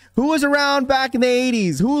 $60. Who was around back in the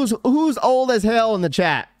 80s? Who's old as hell in the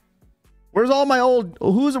chat? Where's all my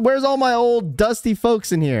old dusty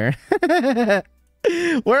folks in here?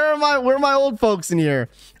 Where are my old folks in here?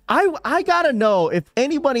 I gotta know if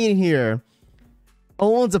anybody in here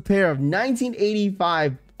owns a pair of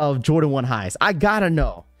 1985 of Jordan 1 highs. I gotta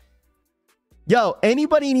know. Yo,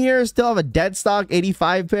 anybody in here still have a dead stock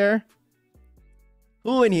 85 pair?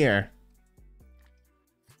 Who in here?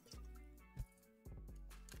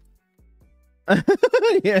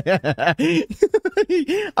 Yeah.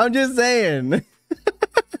 I'm just saying.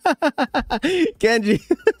 Kenji.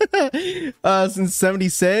 Since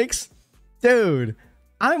 76? Dude,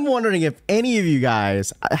 I'm wondering if any of you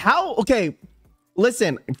guys okay,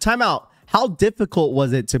 listen, time out. How difficult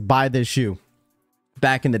was it to buy this shoe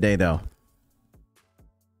back in the day though?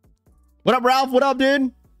 What up, Ralph? What up,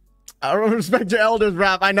 dude? I respect your elders,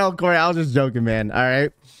 Ralph. I know, Corey. I was just joking, man. All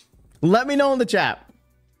right. Let me know in the chat.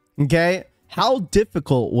 Okay. How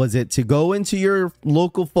difficult was it to go into your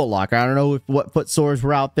local Foot Locker? I don't know what foot stores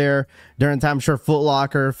were out there during the time. I'm sure Foot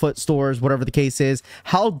Locker, foot stores, whatever the case is.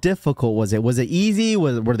 How difficult was it? Was it easy?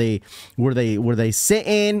 Were they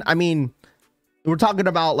sitting? I mean, we're talking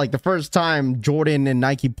about like the first time Jordan and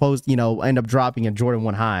Nike end up dropping a Jordan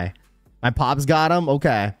 1 high. My pops got them.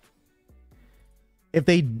 Okay. If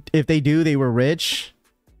they do, they were rich.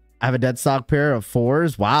 I have a dead stock pair of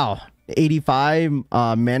 4s. Wow. 85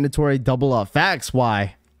 mandatory double up. Facts.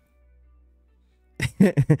 Why?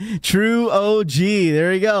 True OG.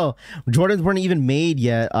 There you go. Jordans weren't even made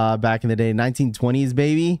yet back in the day. 1920s,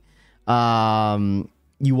 baby.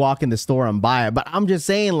 You walk in the store and buy it. But I'm just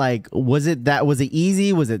saying, like, was it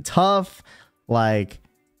easy? Was it tough? Like,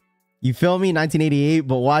 you feel me? 1988,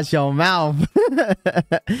 but watch your mouth.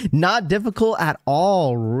 Not difficult at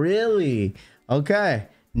all. Really? Okay.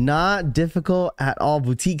 Not difficult at all.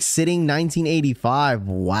 Boutique sitting 1985.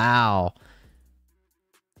 Wow.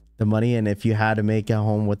 The money, and if you had to make it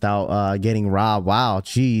home without getting robbed. Wow.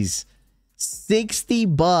 Jeez.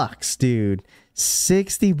 $60, dude.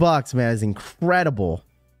 $60, man, is incredible.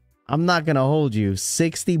 I'm not gonna hold you.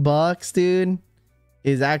 $60, dude,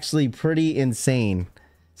 is actually pretty insane.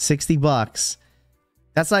 $60.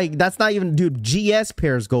 That's not even, dude. GS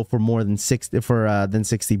pairs go for more than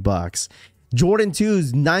 $60. Jordan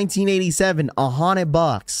 2s, 1987,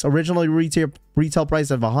 $100. Originally retail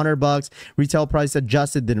price of $100. Retail price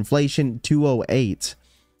adjusted to inflation, $208.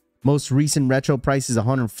 Most recent retro price is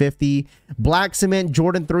 $150. Black cement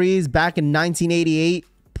Jordan 3s back in 1988,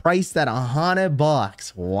 priced at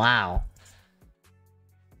 $100. Wow.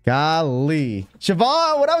 Golly.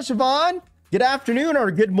 Siobhan, what up, Siobhan? Good afternoon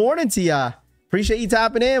or good morning to ya. Appreciate you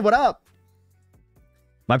tapping in. What up?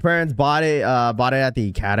 My parents bought it at the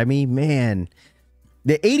Academy. Man,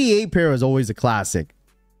 the 88 pair was always a classic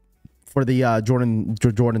for the Jordan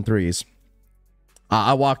 3s.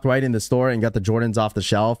 I walked right in the store and got the Jordans off the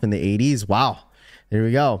shelf in the 80s. Wow. There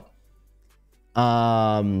we go.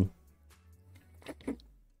 I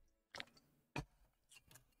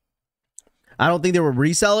don't think they were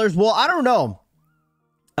resellers. Well, I don't know.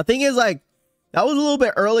 The thing is, like, that was a little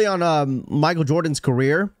bit early on Michael Jordan's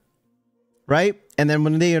career, right? And then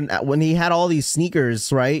when he had all these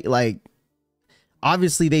sneakers, right? Like,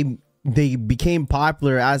 obviously they became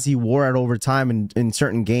popular as he wore it over time in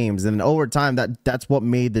certain games, and over time that's what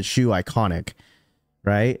made the shoe iconic,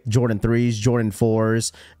 right? Jordan 3s, Jordan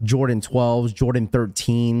 4s, Jordan 12s, Jordan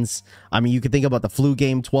 13s. I mean, you could think about the Flu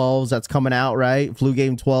Game 12s that's coming out, right? Flu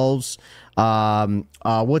Game 12s.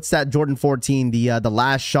 What's that Jordan 14? The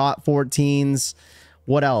Last Shot 14s.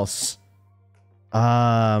 What else?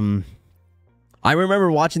 I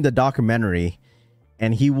remember watching the documentary,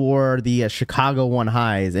 and he wore the Chicago 1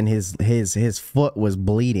 highs, and his foot was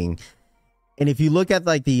bleeding. And if you look at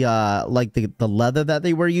like the leather that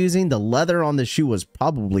they were using, the leather on the shoe was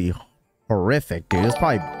probably horrific, dude. It was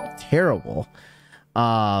probably terrible.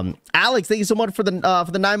 Alex, thank you so much for the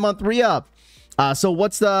 9-month re-up. So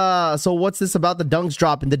what's this about the dunks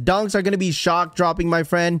dropping? The dunks are going to be shock dropping, my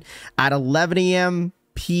friend, at 11 a.m.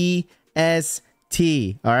 PST.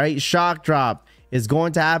 All right, shock drop is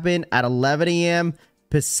going to happen at 11 a.m.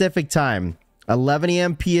 Pacific time. 11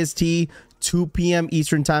 a.m. PST, 2 p.m.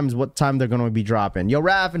 Eastern time is what time they're going to be dropping. Yo,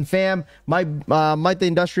 Raf and fam, Mike the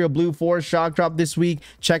Industrial Blue Force shock drop this week.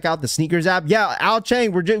 Check out the sneakers app. Yeah, Al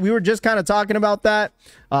Chang, we were just kind of talking about that,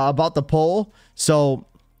 about the poll. So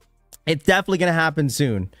it's definitely going to happen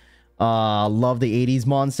soon. Love the 80s,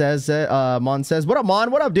 Mon says. What up,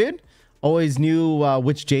 Mon? What up, dude? Always knew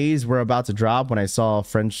which J's were about to drop when I saw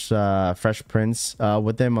Fresh Prince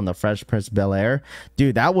with them on the Fresh Prince Bel-Air.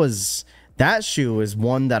 Dude, that shoe is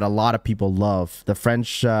one that a lot of people love. The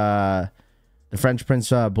French Prince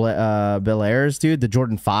Bel-Airs, dude, the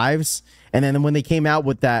Jordan 5s. And then when they came out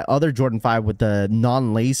with that other Jordan 5 with the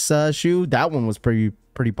non-lace shoe, that one was pretty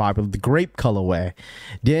popular. The grape colorway.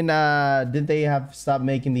 Didn't they have stopped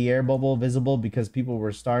making the air bubble visible because people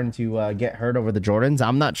were starting to get hurt over the Jordans?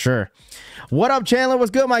 I'm not sure. What up, Chandler?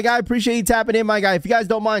 What's good, my guy? Appreciate you tapping in, my guy. If you guys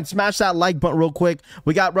don't mind, smash that like button real quick.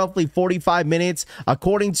 We got roughly 45 minutes.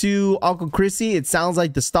 According to Uncle Chrissy, it sounds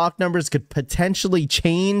like the stock numbers could potentially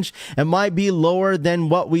change. It might be lower than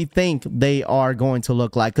what we think they are going to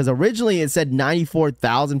look like, because originally it said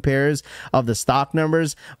 94,000 pairs of the stock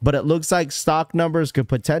numbers, but it looks like stock numbers could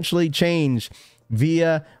potentially change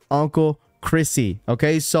via Uncle Chrissy.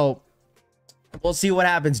 Okay, so we'll see what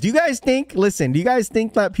happens. Do you guys think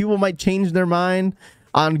that people might change their mind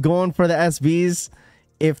on going for the SBs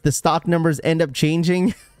if the stock numbers end up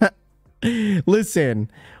changing?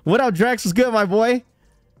 Listen, what up, Drex? What's good, my boy?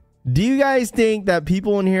 Do you guys think that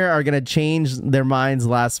people in here are gonna change their minds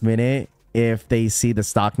last minute if they see the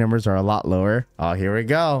stock numbers are a lot lower? Oh, here we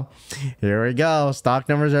go. Stock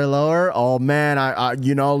numbers are lower. Oh man, I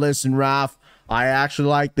listen, Raf, I actually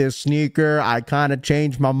like this sneaker. I kind of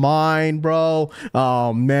changed my mind, bro.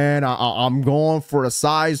 Oh man, I'm going for a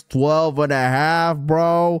size 12 and a half,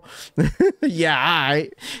 bro. Yeah,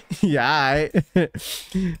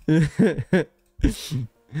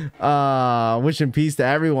 wishing peace to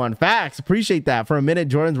everyone. Facts. Appreciate that. For a minute,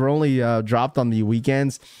 Jordans were only dropped on the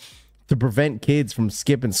weekends to prevent kids from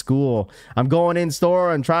skipping school. I'm going in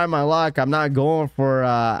store and trying my luck. I'm not going for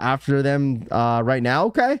after them right now.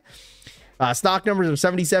 Okay. Stock numbers of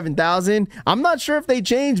 77,000. I'm not sure if they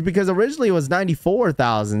changed, because originally it was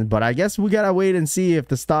 94,000, but I guess we gotta wait and see if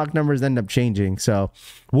the stock numbers end up changing. So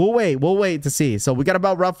we'll wait to see. So we got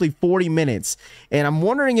about roughly 40 minutes, and I'm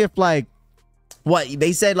wondering if, like, what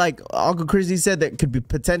they said, like Uncle Chrissy said, that could be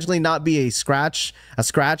potentially not be a scratch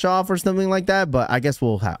off or something like that, but I guess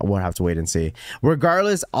we'll have to wait and see.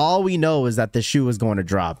 Regardless, all we know is that the shoe is going to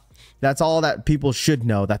drop. That's all that people should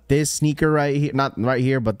know, that this sneaker right here, not right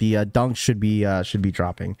here, but the dunk should be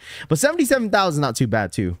dropping. But 77,000 not too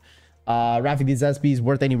bad too. Rafi, these SBs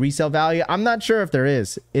worth any resale value? I'm not sure if there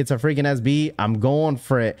is. It's a freaking SB. I'm going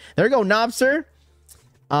for it. There you go, Nobster.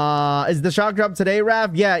 Is the shock drop today,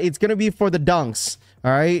 Raf? Yeah, it's going to be for the dunks.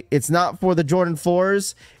 All right. It's not for the Jordan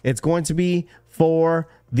 4s. It's going to be for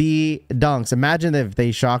the dunks. Imagine if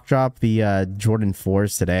they shock drop the Jordan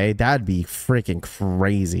 4s today. That'd be freaking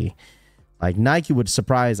crazy. Like, Nike would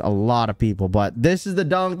surprise a lot of people, but this is the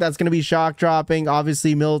dunk that's going to be shock dropping.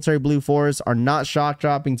 Obviously, military blue 4s are not shock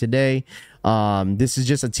dropping today. This is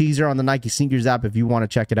just a teaser on the Nike sneakers app if you want to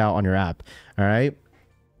check it out on your app. All right.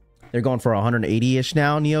 They're going for 180-ish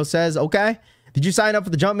now, Neo says. Okay. Did you sign up for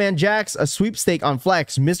the Jumpman Jacks? A sweepstake on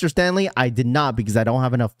Flex. Mr. Stanley, I did not because I don't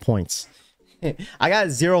have enough points. I got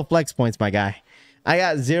 0 Flex points, my guy. I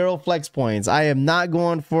got 0 Flex points. I am not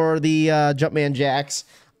going for the Jumpman Jacks.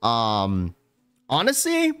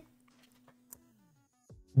 Honestly,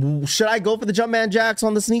 should I go for the Jumpman Jacks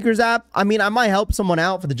on the sneakers app? I mean, I might help someone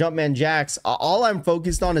out for the Jumpman Jacks. All I'm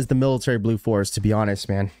focused on is the military blue 4s, to be honest,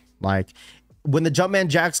 man. Like, when the Jumpman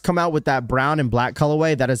Jacks come out with that brown and black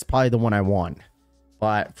colorway, that is probably the one I want.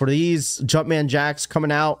 But for these Jumpman Jacks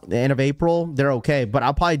coming out the end of April, they're okay. But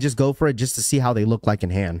I'll probably just go for it just to see how they look like in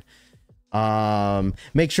hand.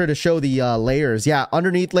 Make sure to show the layers. Yeah,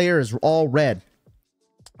 underneath layer is all red.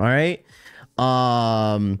 All right.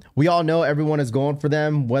 We all know everyone is going for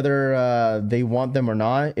them, whether they want them or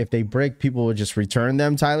not. If they break, people will just return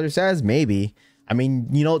them, Tyler says. Maybe. I mean,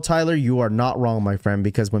 you know, Tyler, you are not wrong, my friend,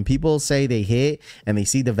 because when people say they hit and they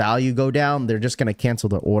see the value go down, they're just going to cancel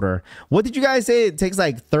the order. What did you guys say? It takes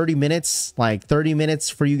like 30 minutes,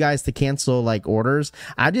 for you guys to cancel like orders.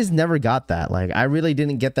 I just never got that. Like, I really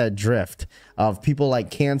didn't get that drift of people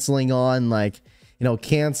like canceling on like, you know,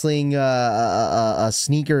 canceling a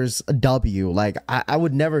sneakers W. Like, I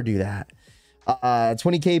would never do that.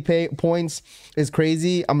 20k points is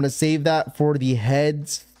crazy. I'm going to save that for the head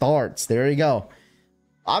starts. There you go.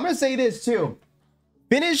 I'm going to say this too.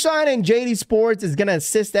 Finish Line and JD Sports is going to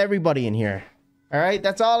assist everybody in here. All right.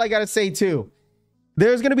 That's all I got to say too.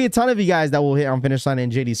 There's going to be a ton of you guys that will hit on Finish Line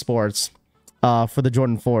and JD Sports for the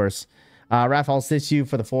Jordan 4s. Raph, I'll assist you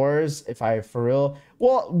for the 4s if I for real.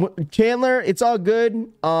 Well, Chandler, it's all good.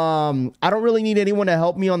 I don't really need anyone to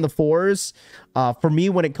help me on the 4s. For me,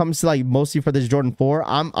 when it comes to like mostly for this Jordan 4,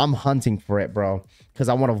 I'm hunting for it, bro, because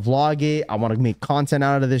I want to vlog it. I want to make content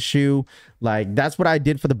out of this shoe. Like, that's what I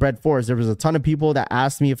did for the Bread 4s. There was a ton of people that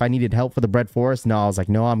asked me if I needed help for the Bread 4s. No, I was like,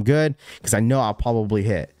 no, I'm good, because I know I'll probably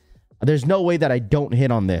hit. There's no way that I don't hit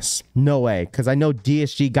on this. No way, because I know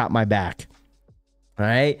DSG got my back. All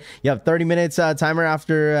right. You have 30 minutes timer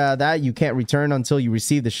after that. You can't return until you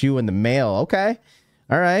receive the shoe in the mail. Okay.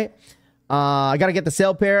 All right. I got to get the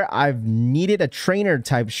sale pair. I've needed a trainer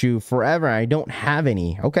type shoe forever. I don't have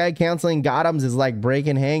any. Okay. Canceling Gothams is like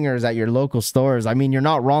breaking hangers at your local stores. I mean, you're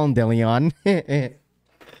not wrong, DeLeon.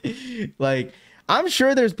 Like, I'm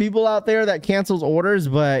sure there's people out there that cancels orders,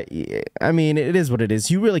 but I mean, it is what it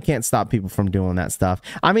is. You really can't stop people from doing that stuff.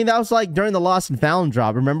 I mean, that was like during the Lost and Found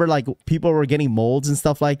drop. Remember, like, people were getting molds and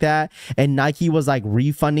stuff like that, and Nike was like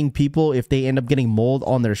refunding people if they end up getting mold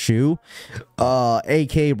on their shoe.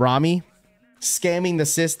 AK Rami scamming the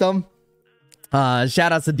system.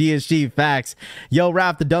 Shout out to DSG. Facts. Yo,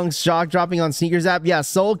 Raph, the dunks shock dropping on sneakers app. Yeah,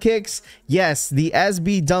 Soul Kicks. Yes, the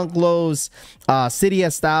SB Dunk Lows City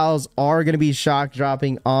S Styles are going to be shock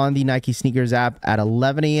dropping on the Nike sneakers app at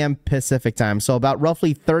 11 a.m. Pacific time. So about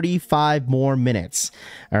roughly 35 more minutes.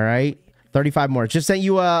 All right, 35 more. Just sent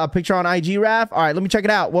you a picture on IG, Raph. All right, let me check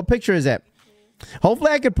it out. What picture is it?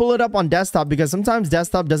 Hopefully I could pull it up on desktop, because sometimes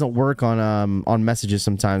desktop doesn't work on messages.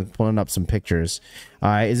 Sometimes pulling up some pictures. All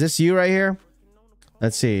right, is this you right here?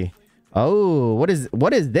 Let's see. Oh, what is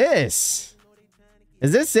this?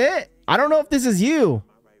 Is this it? I don't know if this is you.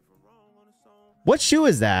 What shoe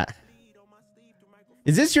is that?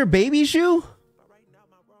 Is this your baby shoe?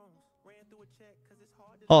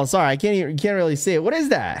 Oh, sorry, I can't really see it. What is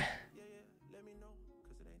that?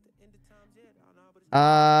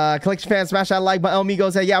 Collection fan, smash that like button. El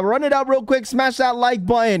Migo said, yeah, run it up real quick. Smash that like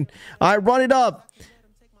button. All right, run it up.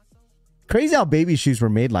 Crazy how baby shoes were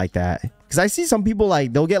made like that. Because I see some people,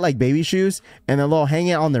 like, they'll get like baby shoes and then they'll hang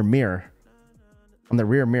it on their mirror, on the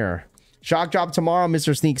rear mirror. Shock drop tomorrow,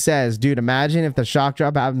 Mr. Sneak says. Dude, imagine if the shock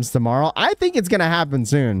drop happens tomorrow. I think it's gonna happen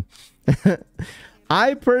soon.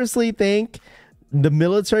 I personally think the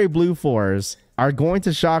military blue 4s are going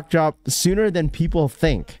to shock drop sooner than people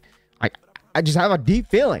think. I just have a deep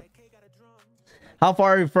feeling. How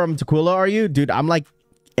far from Tequila are you? Dude, I'm like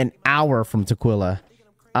an hour from Tequila.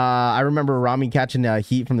 I remember Rami catching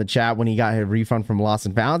heat from the chat when he got his refund from Lost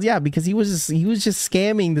and Found. Yeah, because he was just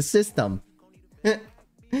scamming the system.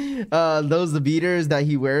 Those the beaters that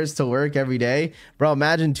he wears to work every day, bro.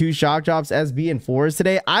 Imagine 2 shock drops, SB and 4s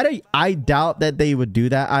today. I doubt that they would do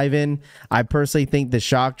that, Ivan. I personally think the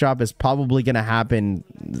shock drop is probably gonna happen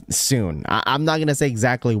soon. I'm not gonna say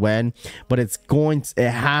exactly when, but it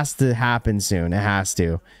has to happen soon. It has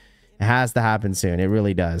to happen soon. It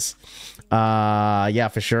really does. Yeah,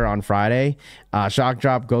 for sure on Friday. Shock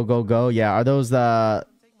drop, go. Yeah, are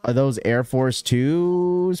those Air Force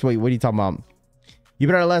 2s? Wait, what are you talking about? You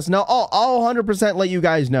better let us know. Oh, I'll 100% let you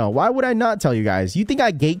guys know. Why would I not tell you guys? You think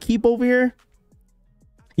I gatekeep over here?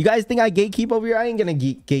 You guys think I gatekeep over here? I ain't gonna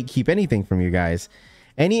gatekeep anything from you guys.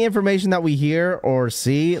 Any information that we hear or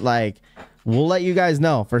see, like, we'll let you guys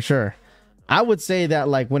know for sure. I would say that,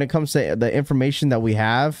 like, when it comes to the information that we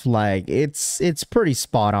have, like, it's pretty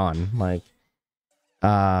spot on. Like,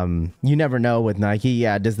 you never know with Nike.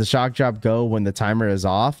 Yeah, does the shock drop go when the timer is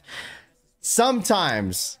off?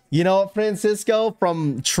 Sometimes, you know, Francisco,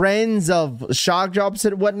 from trends of shock drops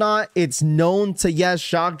and whatnot, it's known to, yes,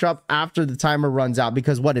 shock drop after the timer runs out,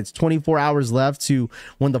 because what, it's 24 hours left to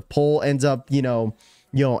when the poll ends up, you know,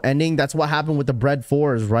 ending. That's what happened with the bread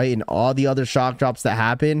 4s, right? And all the other shock drops that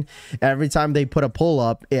happen, every time they put a poll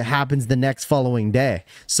up, it happens the next following day.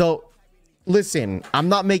 So listen, I'm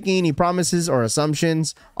not making any promises or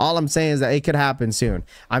assumptions. All I'm saying is that it could happen soon.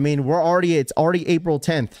 I mean, it's already April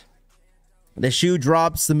 10th. The shoe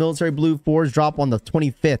drops, the military blue 4s drop on the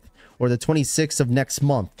 25th or the 26th of next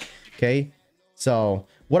month. Okay, so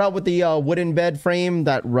what up with the wooden bed frame?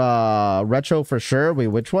 That retro for sure. Wait,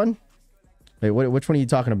 which one? Wait, which one are you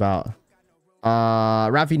talking about?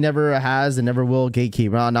 Rafi never has and never will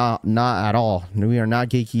gatekeep. Not at all. We are not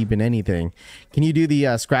gatekeeping anything. Can you do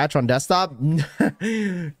the scratch on desktop?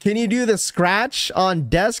 Can you do the scratch on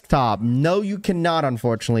desktop? No, you cannot,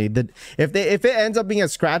 unfortunately. If it ends up being a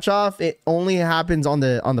scratch off, it only happens on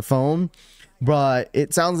the phone. But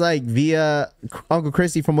it sounds like via Uncle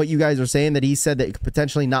Christy, from what you guys are saying, that he said that it could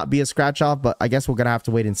potentially not be a scratch off, but I guess we're gonna have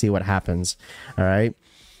to wait and see what happens. All right,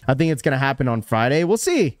 I think it's gonna happen on Friday. We'll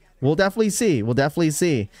see. We'll definitely see. We'll definitely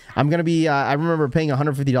see. I'm going to be, I remember paying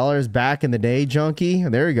 $150 back in the day, Junkie.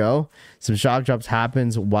 There you go. Some shock drops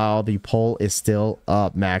happens while the poll is still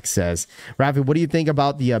up, Max says. Rafi, what do you think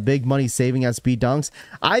about the big money saving SB dunks?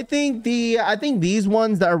 I think these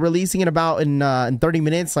ones that are releasing in about in 30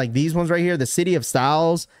 minutes, like these ones right here, the City of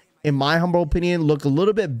Styles, in my humble opinion, look a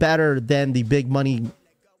little bit better than the big money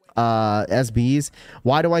SBs.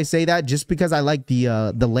 Why do I say that? Just because I like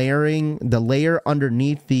the layer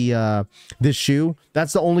underneath the this shoe.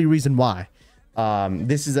 That's the only reason why.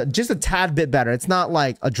 This is just a tad bit better. It's not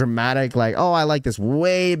like a dramatic, like, oh, I like this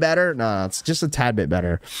way better. No, it's just a tad bit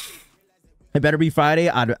better. It better be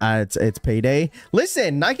Friday. It's payday.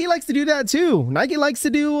 Listen, Nike likes to do that too. Nike likes to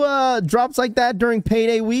do drops like that during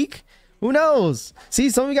payday week. Who knows? See,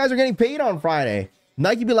 some of you guys are getting paid on Friday.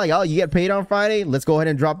 Nike be like, oh, you get paid on Friday? Let's go ahead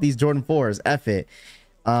and drop these Jordan 4s. F it.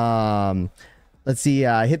 Let's see.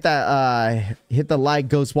 Hit the like,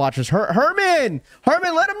 Ghost Watchers. Herman,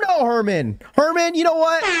 let him know. Herman, you know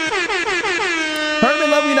what?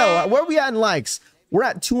 Herman, let me know. Where are we at in likes? We're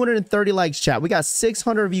at 230 likes, chat. We got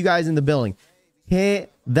 600 of you guys in the building.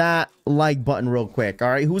 Hit that like button real quick. All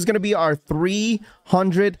right, who's gonna be our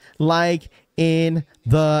 300 like in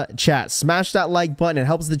the chat? Smash that like button. It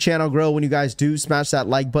helps the channel grow when you guys do smash that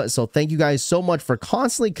like button. So thank you guys so much for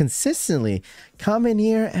consistently coming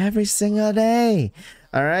here every single day.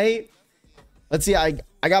 All right, let's see.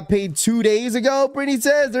 I got paid 2 days ago. Brittany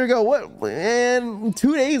says, there we go. What? And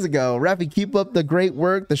 2 days ago. Rafi, keep up the great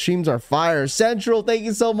work. The streams are fire. Central, thank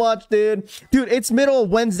you so much, dude. Dude, it's middle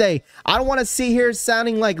of Wednesday. I don't want to sit here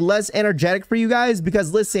sounding like less energetic for you guys,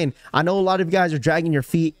 because listen, I know a lot of you guys are dragging your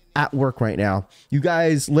feet at work right now. You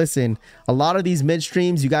guys, listen, a lot of these mid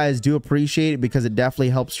streams, you guys do appreciate it because it definitely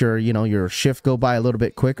helps your, you know, your shift go by a little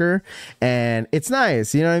bit quicker, and it's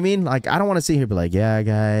nice. You know what I mean? Like, I don't want to sit here and be like, yeah,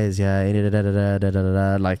 guys, yeah,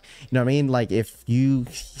 like, you know what I mean? Like, if you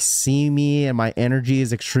see me and my energy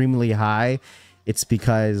is extremely high, it's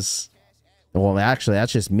because, well, actually,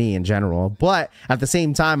 that's just me in general. But at the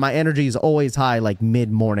same time, my energy is always high, like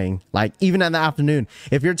mid-morning, like even in the afternoon.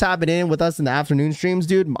 If you're tapping in with us in the afternoon streams,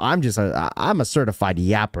 dude, I'm a certified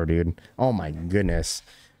yapper, dude. Oh my goodness.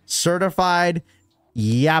 Certified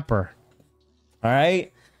yapper. All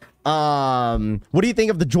right. What do you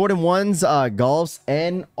think of the Jordan 1s, Golfs,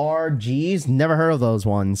 NRGs? Never heard of those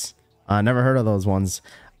ones. Never heard of those ones.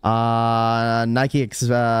 Nike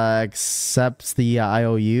accepts the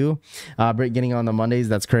IOU getting on the Mondays.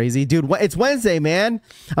 That's crazy, dude. It's Wednesday, man.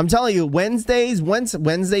 I'm telling you, Wednesdays, once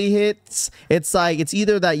Wednesday hits, it's like, it's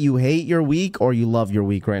either that you hate your week or you love your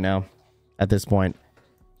week right now at this point.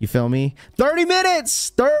 You feel me? 30 minutes,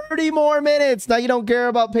 30 more minutes. Now you don't care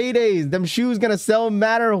about paydays. Them shoes gonna sell no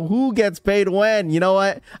matter who gets paid when. You know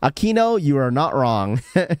what? Aquino, you are not wrong.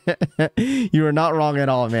 You are not wrong at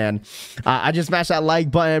all, man. I just smashed that like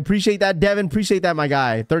button. Appreciate that, Devin. Appreciate that, my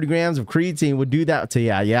guy. 30 grams of creatine would do that to you.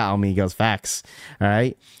 Yeah, amigos, facts. All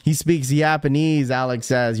right. He speaks Japanese, Alex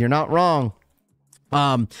says. You're not wrong.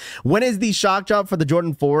 When is the shock drop for the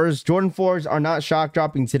Jordan 4s? Jordan 4s are not shock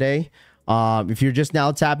dropping today. If you're just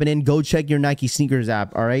now tapping in, go check your Nike sneakers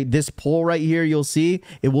app. All right, this poll right here, you'll see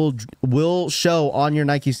it will show on your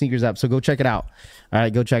Nike sneakers app. So go check it out. All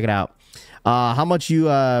right, go check it out. How much you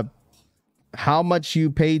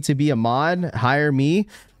pay to be a mod? Hire me,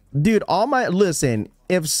 dude. Listen.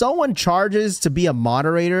 If someone charges to be a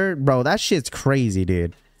moderator, bro, that shit's crazy,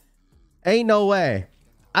 dude. Ain't no way.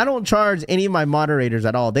 I don't charge any of my moderators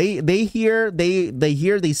at all. They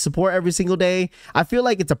support every single day. I feel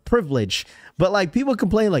like it's a privilege. But like people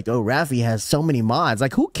complain like, oh, Rafi has so many mods.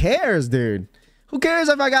 Like, who cares, dude? Who cares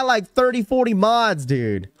if I got like 30, 40 mods,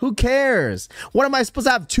 dude? Who cares? What am I supposed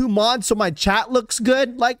to have 2 mods so my chat looks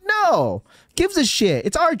good? Like, no. Gives a shit.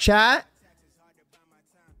 It's our chat.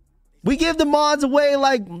 We give the mods away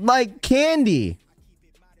like candy.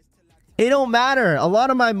 It don't matter. A lot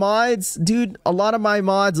of my mods, dude,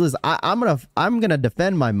 listen, I'm gonna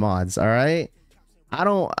defend my mods, all right? I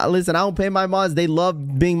don't pay my mods. They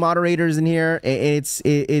love being moderators in here. It's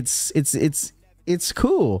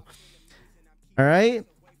cool. All right?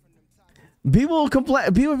 People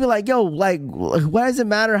complain, people be like, yo, like, why does it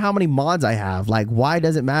matter how many mods I have? Like, why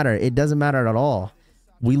does it matter? It doesn't matter at all.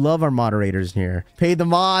 We love our moderators in here. Pay the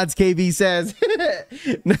mods, KB says.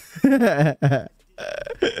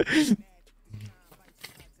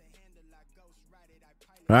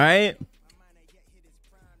 All right.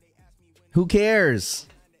 Who cares?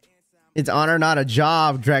 It's honor, not a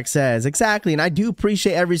job, Drex says. Exactly. And I do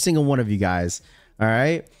appreciate every single one of you guys. All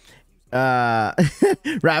right.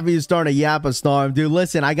 Rafi is starting to yap a storm. Dude,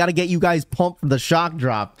 listen, I got to get you guys pumped for the shock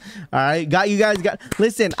drop. All right.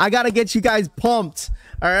 Listen, I got to get you guys pumped.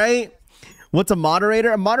 All right. What's a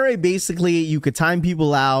moderator? A moderator, basically, you could time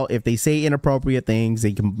people out. If they say inappropriate things,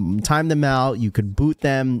 they can time them out. You could boot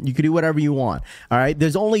them. You could do whatever you want. All right.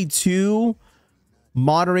 There's only 2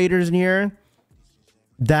 moderators in here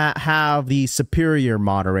that have the superior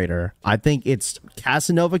moderator. I think it's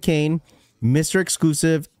Casanova Kane, Mr.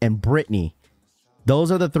 Exclusive, and Brittany.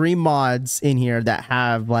 Those are the 3 mods in here that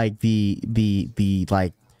have like the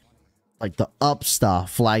up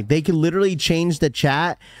stuff. Like they can literally change the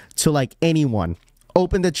chat to like anyone.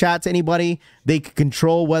 Open the chat to anybody. They could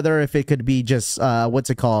control whether if it could be just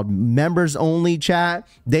members only chat.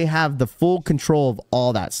 They have the full control of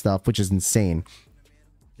all that stuff, which is insane.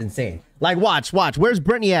 Like watch. Where's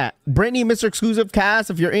Brittany at? Brittany, Mr. Exclusive, Cass,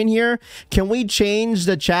 if you're in here, can we change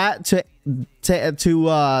the chat to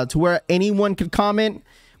where anyone could comment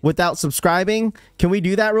without subscribing? Can we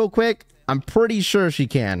do that real quick? I'm pretty sure she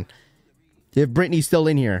can. If Brittany's still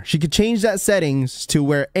in here, she could change that settings to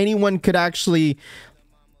where anyone could actually,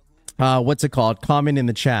 comment in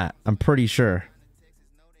the chat. I'm pretty sure.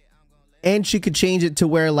 And she could change it to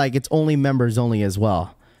where like it's only members only as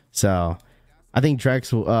well. So I think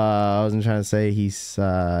Drex, I wasn't trying to say he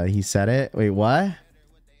said it. Wait, what?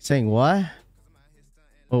 Saying what?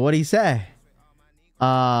 Well, what'd he say?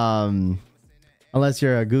 Unless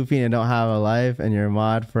you're a goofy and don't have a life and you're a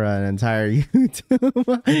mod for an entire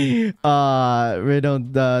YouTube.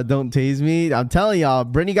 Don't tase me. I'm telling y'all,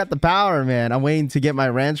 Brittany got the power, man. I'm waiting to get my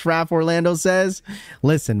ranch wrap, Orlando says.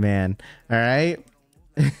 Listen, man. All right.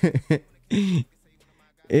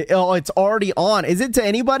 It's already on. Is it to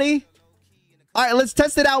anybody? All right, let's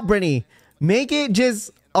test it out, Brittany. Make it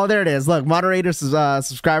just... Oh, there it is. Look, moderators,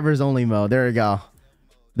 subscribers only mode. There we go.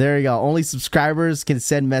 There you go. Only subscribers can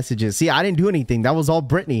send messages. See, I didn't do anything. That was all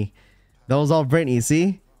Brittany.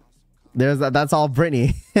 See? That's all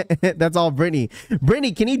Brittany. That's all Brittany.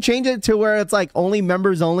 Brittany, can you change it to where it's like only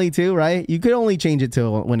members only too, right? You could only change it to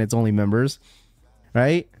when it's only members,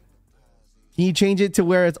 right? Can you change it to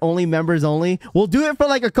where it's only members only? We'll do it for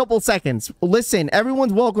like a couple seconds. Listen,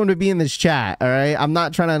 everyone's welcome to be in this chat, all right? I'm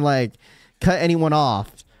not trying to like cut anyone off,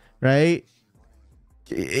 right?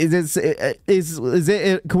 Is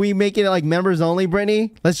it can we make it like members only,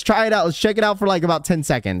 Brittany? Let's try it out. Let's check it out for like about 10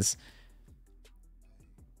 seconds.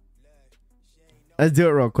 Let's do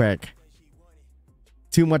it real quick.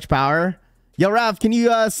 Too much power. Yo, Raph, can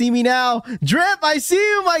you see me now? Drip, I see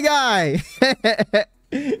you, my guy.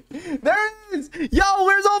 There it is. Yo,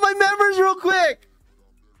 where's all my members real quick?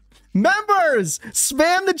 Members,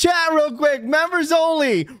 spam the chat real quick. Members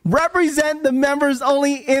only. Represent the members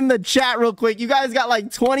only in the chat real quick. You guys got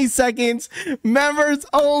like 20 seconds. Members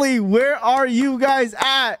only. Where are you guys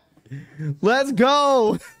at? Let's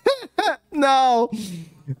go. No.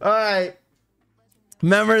 All right.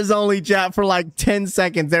 Members only chat for like 10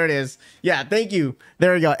 seconds. There it is. Yeah, thank you.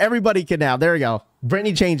 There we go. Everybody can now. There we go.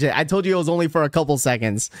 Brittany changed it. I told you it was only for a couple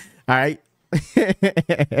seconds. All right.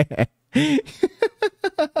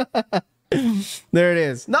 There it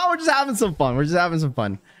is. No, we're just having some fun. We're just having some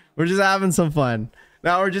fun. We're just having some fun.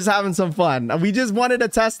 Now we're just having some fun. We just wanted to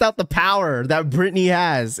test out the power that Brittany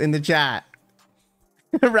has in the chat.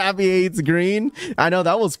 Rappy hates green. I know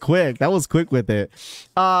that was quick. That was quick with it.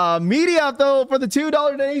 Media though for the $2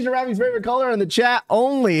 donation. Rappy's favorite color in the chat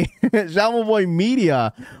only. Shaman Boy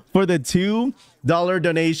Media for the $2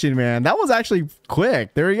 donation, man. That was actually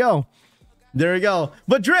quick. There we go. There we go.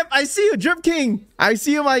 But Drip, I see you, Drip King. I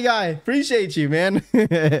see you, my guy. Appreciate you, man.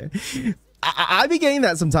 I be getting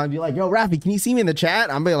that sometimes. You're like, yo, Rappy, can you see me in the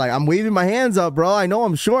chat? I'm be like, I'm waving my hands up, bro. I know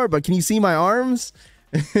I'm short, but can you see my arms?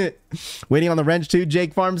 Waiting on the wrench too.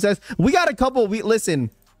 Jake Farm says we got a couple. We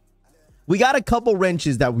got a couple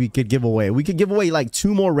wrenches that we could give away. We could give away like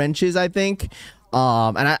 2 more wrenches, I think.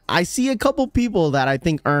 And I see a couple people that I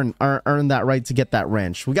think earn that right to get that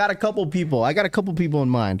wrench. We got a couple people. I got a couple people in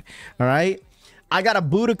mind. All right. I got to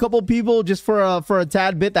boot a couple people just for a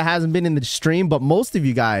tad bit that hasn't been in the stream. But most of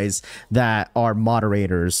you guys that are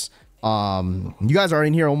moderators, you guys are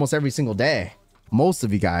in here almost every single day. Most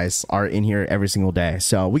of you guys are in here every single day.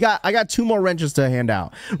 So I got 2 more wrenches to hand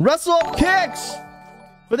out. Russell Up Kicks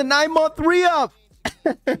for the 9-month re-up.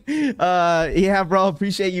 Yeah, bro,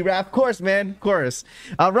 appreciate you, Raph. Of course, man, of course.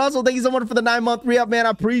 Russell, thank you so much for the 9-month re-up, man. I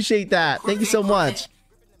appreciate that. Thank you so much.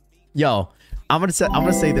 Yo, I'm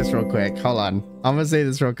gonna say this real quick. Hold on, I'm gonna say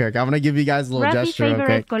this real quick. I'm gonna give you guys a little gesture real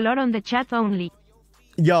quick. Color on the chat only.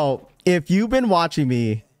 Yo, if you've been watching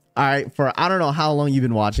me, all right, for I don't know how long you've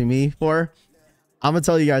been watching me for, I'm gonna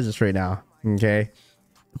tell you guys this right now, okay?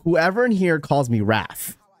 Whoever in here calls me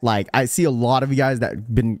Raph, like I see a lot of you guys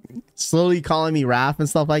that been slowly calling me Raph and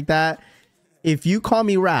stuff like that. If you call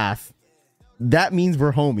me Raph, that means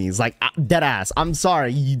we're homies, like dead ass. I'm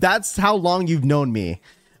sorry, that's how long you've known me.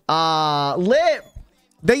 Lit,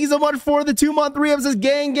 thank you so much for the 2-month re-up. Says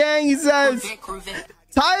gang. He says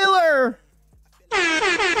Tyler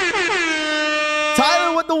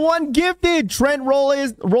with the 1 gifted. Trent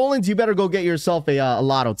Rollins, you better go get yourself a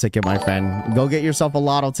lotto ticket, my friend. Go get yourself a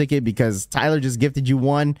lotto ticket because Tyler just gifted you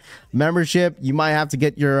 1 membership. You might have to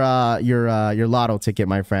get your lotto ticket,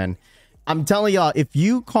 my friend. I'm telling y'all, if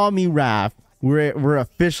you call me Raph, we're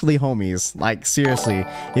officially homies. Like seriously,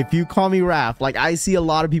 if you call me Raph, like I see a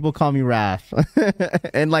lot of people call me Raph,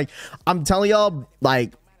 and like I'm telling y'all,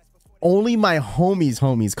 like only my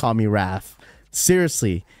homies call me Raph.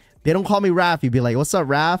 Seriously, they don't call me Raph. You'd be like, what's up,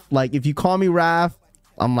 Raph? Like, if you call me Raph,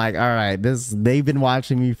 I'm like, all right, they've been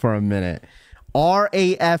watching me for a minute.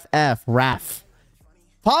 R-A-F-F, Raph.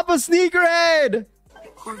 Papa Sneakerhead.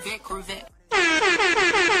 Corvette.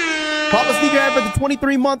 Papa Sneakerhead for the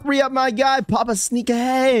 23-month re-up, my guy. Papa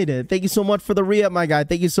Sneakerhead. Thank you so much for the re-up, my guy.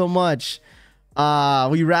 Thank you so much.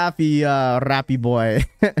 We Rappy Boy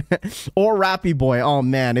or Rappy Boy. Oh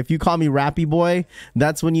man, if you call me Rappy Boy,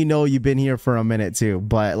 that's when you know you've been here for a minute too.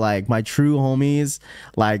 But like my true homies,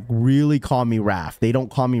 like really call me Raph. They don't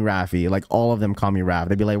call me Raffy. Like all of them call me Raph.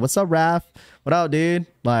 They'd be like, "What's up, Raph? What up, dude?"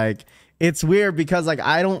 Like it's weird because like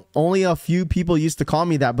only a few people used to call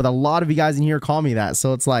me that, but a lot of you guys in here call me that.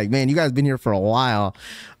 So it's like, man, you guys been here for a while.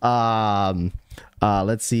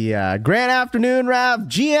 Let's see. Grand afternoon, Raph.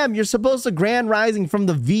 GM, you're supposed to Grand Rising from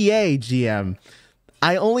the VA, GM.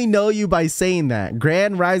 I only know you by saying that.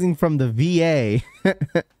 Grand Rising from the VA.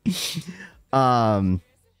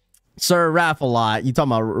 Sir Raph a lot. You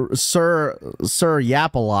talking about Sir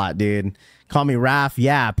Yap a lot, dude. Call me Raph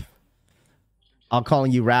Yap. I'm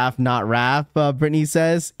calling you Raph, not Raph, Brittany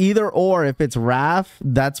says. Either or, if it's Raph,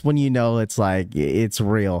 that's when you know it's like, it's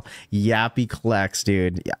real. Yappy collects,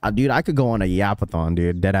 dude. Dude, I could go on a yapathon,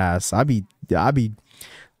 dude. Dead ass. I'd be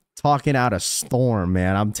talking out a storm,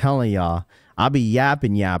 man. I'm telling y'all. I'll be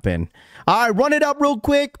yapping. All right, run it up real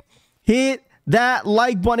quick. Hit that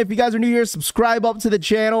like button. If you guys are new here, subscribe up to the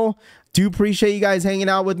channel. Do appreciate you guys hanging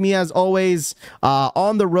out with me as always.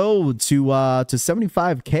 On the road to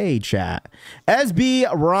 75K, chat.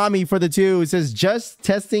 SB Rami for the 2 says, just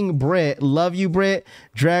testing Brit. Love you, Brit.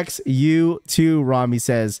 Drex, you too, Rami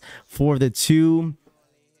says, for the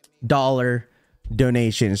 $2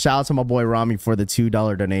 donation. Shout out to my boy Rami for the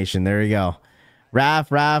 $2 donation. There you go. Raf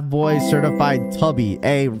boy, certified tubby.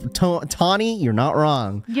 Hey, Tawny, you're not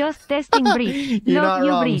wrong. Just testing breathe. You're Love not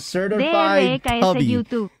you wrong. breathe. Certified tubby.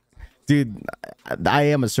 YouTube. Dude, I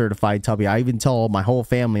am a certified tubby. I even tell my whole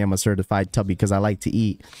family I'm a certified tubby because I like to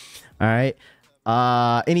eat. All right.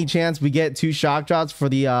 Any chance we get 2 shock drops for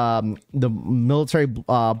the military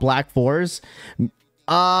black 4s?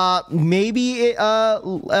 Maybe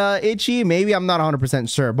Itchy. Maybe, I'm not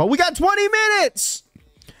 100% sure. But we got 20 minutes.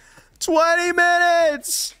 20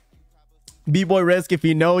 minutes. B-Boy Risk, if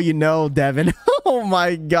you know, you know, Devin. Oh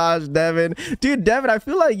my gosh, Devin. Dude, Devin, I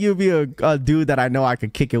feel like you'd be a dude that I know I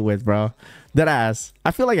could kick it with, bro. That ass. I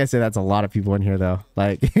feel like I say that's a lot of people in here, though.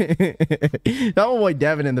 Like, that boy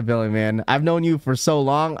Devin in the building, man. I've known you for so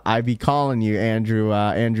long. I be calling you, Andrew.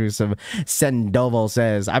 Andrew Sendovo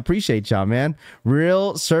says, I appreciate y'all, man.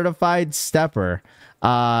 Real certified stepper.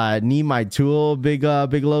 Need my tool,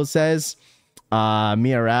 Bigelow says.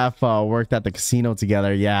 Me and Raf worked at the casino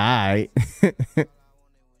together. Yeah,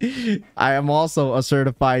 I am also a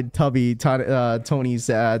certified tubby. Tony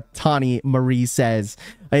Marie says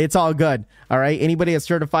it's all good. All right, anybody a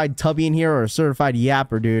certified tubby in here or a certified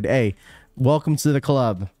yapper, dude? Hey, welcome to the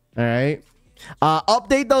club. All right,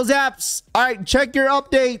 update those apps. All right, check your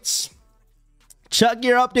updates. Check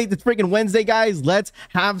your update. It's freaking Wednesday, guys. Let's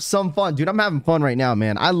have some fun. Dude, I'm having fun right now,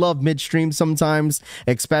 man. I love midstream sometimes,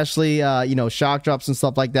 especially, you know, shock drops and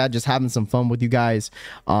stuff like that. Just having some fun with you guys.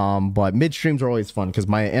 But midstreams are always fun because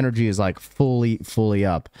my energy is like fully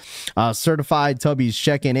up. Certified Tubbies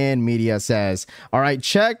checking in, media says. All right,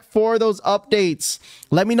 check for those updates.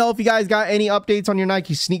 Let me know if you guys got any updates on your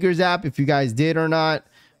Nike sneakers app, if you guys did or not.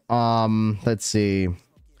 Let's see.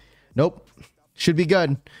 Nope. Should be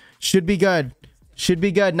good. Should be good. Should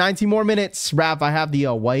be good. 19 more minutes. Rap, I have the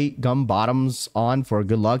white gum bottoms on for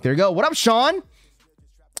good luck. There you go. What up, Sean?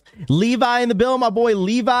 Levi in the bill, my boy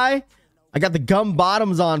Levi. I got the gum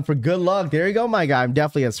bottoms on for good luck. There you go, my guy. I'm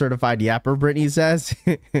definitely a certified yapper, Brittany says.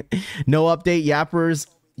 No update, yappers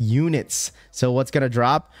units. So what's going to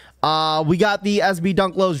drop? We got the SB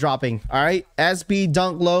Dunk Lows dropping. All right. SB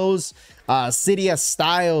Dunk Lows. Cydia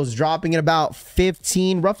Styles dropping in about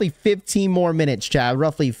roughly 15 more minutes, Chad.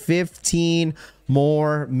 Roughly 15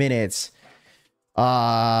 more minutes.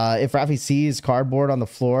 If Rafi sees cardboard on the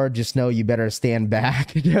floor, just know you better stand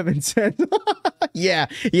back. Devin said. yeah,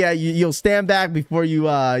 you'll stand back before you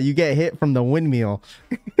get hit from the windmill.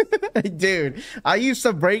 Dude, I used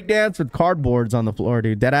to break dance with cardboards on the floor,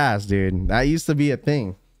 dude. Dead ass, dude. That used to be a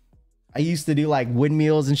thing. I used to do like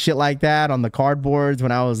windmills and shit like that on the cardboards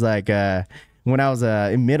when I was like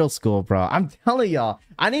in middle school, bro. I'm telling y'all,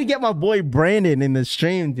 I need to get my boy Brandon in the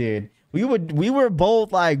stream, dude. We were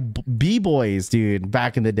both like B-boys, dude,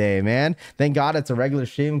 back in the day, man. Thank God it's a regular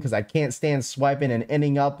stream because I can't stand swiping and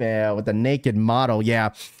ending up with a naked model. Yeah,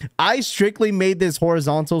 I strictly made this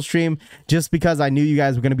horizontal stream just because I knew you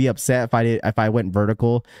guys were gonna be upset if I went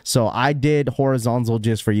vertical. So I did horizontal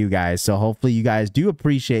just for you guys. So hopefully you guys do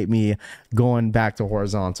appreciate me going back to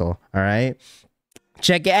horizontal. All right.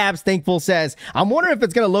 Check your apps. Thankful says, I'm wondering if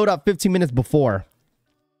it's gonna load up 15 minutes before.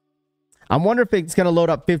 I'm wondering if it's going to load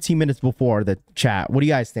up 15 minutes before the chat. What do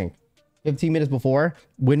you guys think? 15 minutes before?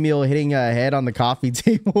 Windmill hitting a head on the coffee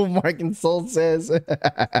table, Mark and Soul says.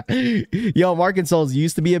 Yo, Mark and Souls, you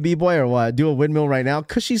used to be a B-boy or what? Do a windmill right now?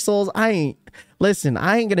 Cushy Souls, listen,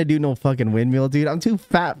 I ain't going to do no fucking windmill, dude. I'm too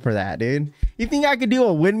fat for that, dude. You think I could do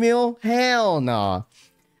a windmill? Hell no.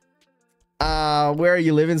 Where are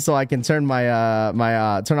you living so I can turn my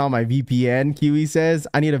turn on my VPN? Kiwi says,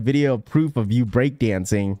 I need a video proof of you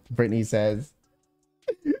breakdancing. Brittany says,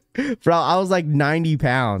 bro, I was like 90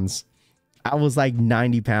 pounds. I was like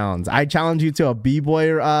 90 pounds. I challenge you to a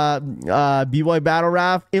B-boy battle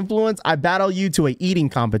rap influence. I battle you to a eating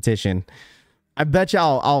competition. I bet you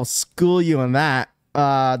I'll school you on that.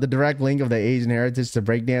 The direct link of the Asian heritage to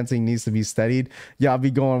breakdancing needs to be studied. Y'all be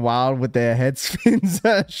going wild with the head spins.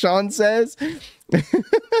 Sean says.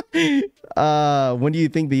 When do you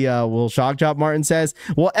think the will shock drop? Martin says.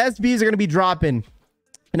 Well, SBs are gonna be dropping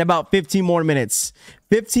in about 15 more minutes.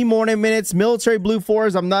 15 more minutes. Military blue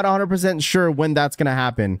 4s. I'm not 100% sure when that's gonna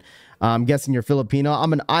happen. I'm guessing you're Filipino.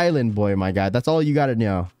 I'm an island boy, my guy. That's all you gotta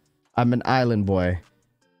know. I'm an island boy.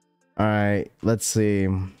 All right, let's see.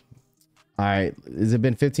 All right, has it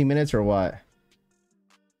been 15 minutes or what?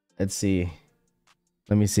 Let's see.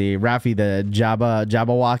 Let me see. Rafi, the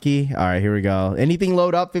Jabberwocky. All right, here we go. Anything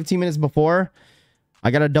load up 15 minutes before? I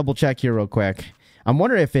got to double check here real quick. I'm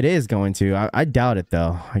wondering if it is going to. I doubt it,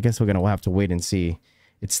 though. I guess we're going to have to wait and see.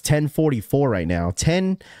 It's 10:44 right now.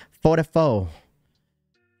 10:44.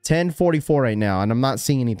 10:44 right now, and I'm not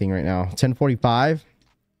seeing anything right now. 10:45.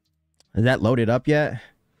 Is that loaded up yet?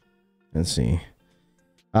 Let's see.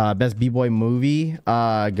 Best B-boy movie.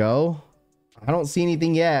 Go. I don't see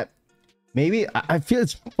anything yet. Maybe I feel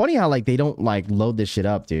it's funny how like they don't like load this shit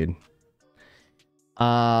up, dude.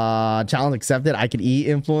 Challenge accepted. I could eat.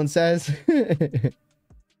 Influence says.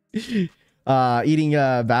 Eating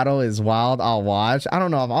battle is wild. I'll watch. I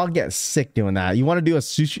don't know if I'll get sick doing that. You want to do a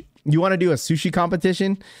sushi? You want to do a sushi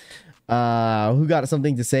competition? Who got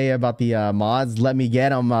something to say about the mods? Let me get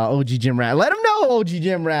them. OG Gym Rat. Let him know. OG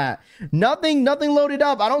Gym Rat. Nothing loaded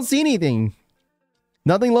up. I don't see anything.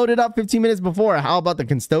 Nothing loaded up 15 minutes before. How about the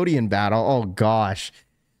custodian battle? Oh gosh,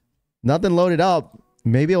 nothing loaded up.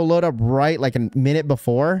 Maybe it'll load up right like a minute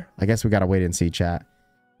before. I guess we gotta wait and see, chat.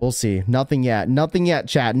 We'll see. Nothing yet. Nothing yet,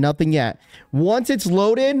 chat. Nothing yet. Once it's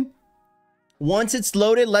loaded,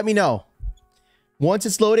 let me know. Once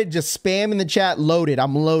it's loaded, just spam in the chat. Loaded.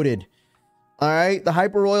 I'm loaded. All right. The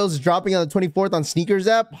Hyper Royals is dropping on the 24th on Sneakers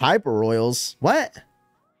app. Hyper Royals. What?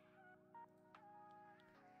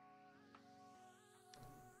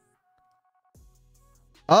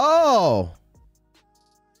 Oh.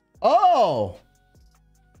 Oh.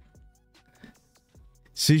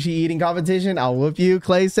 Sushi eating competition. I'll whoop you.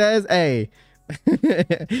 Clay says, hey.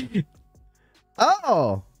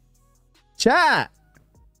 Oh. Chat.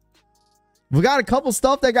 We got a couple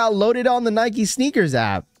stuff that got loaded on the Nike Sneakers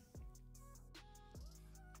app.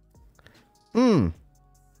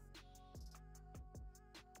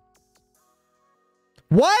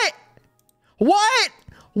 What? What?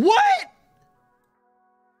 What?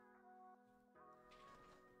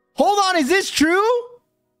 Hold on, is this true?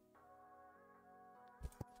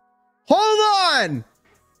 Hold on.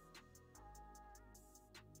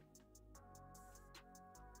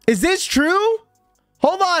 Is this true?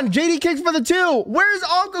 Hold on, JD kicks for the 2. Where's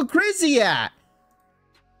Uncle Chrissy at?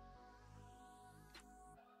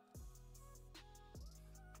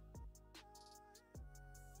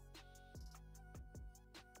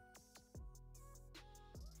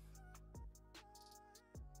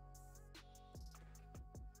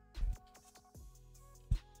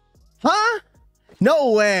 Huh?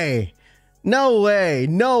 No way. No way.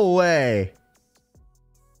 No way.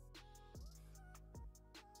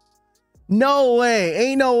 No way.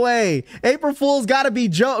 Ain't no way. April Fool's gotta be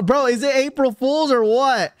joke. Bro, is it April Fool's or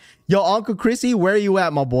what? Yo, Uncle Chrissy, where you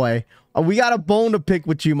at, my boy? We got a bone to pick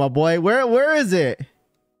with you, my boy. Where is it?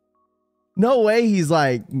 No way he's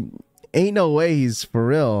like, ain't no way he's for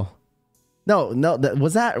real. No,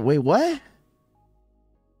 was that, wait, what?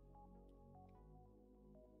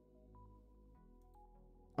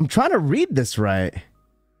 I'm trying to read this right.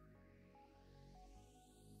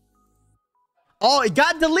 Oh, it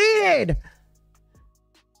got deleted.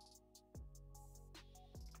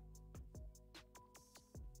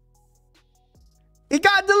 It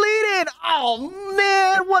got deleted. Oh,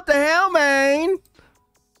 man. What the hell, man?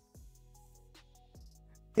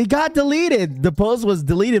 It got deleted. The post was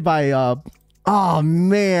deleted by, oh,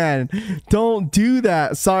 man. Don't do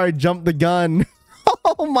that. Sorry, jumped the gun.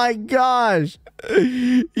 Oh, my gosh.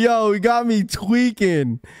 Yo, he got me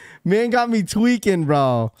tweaking. Man got me tweaking,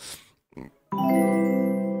 bro.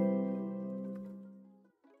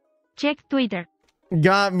 Check Twitter.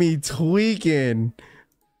 Got me tweaking.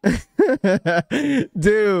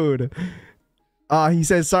 Dude. He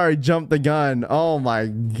said, sorry, jump the gun. Oh my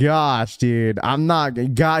gosh, dude. I'm not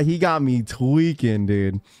he got me tweaking,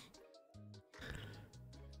 dude.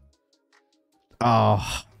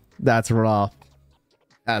 Oh, that's rough.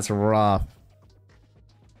 That's rough.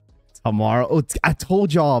 Tomorrow. Oh, I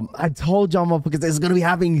told y'all, motherfuckers, it's gonna be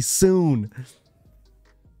happening soon.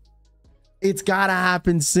 It's gotta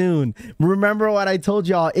happen soon. Remember what I told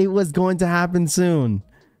y'all? It was going to happen soon.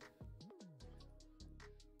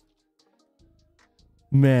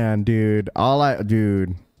 Man, dude. All I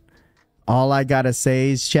gotta say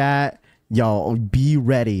is, chat, y'all, be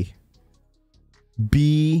ready.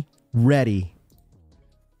 Be ready.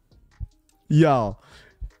 Yo,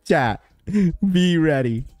 chat, be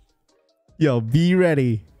ready. Yo, be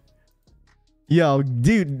ready. Yo,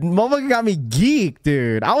 dude, motherfucker got me geeked,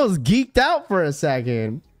 dude. I was geeked out for a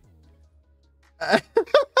second.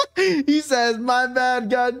 He says, my bad,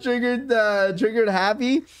 got triggered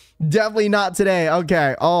happy. Definitely not today.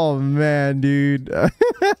 Okay. Oh, man, dude. Got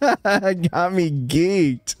me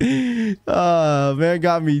geeked. Oh, man,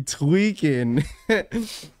 got me tweaking.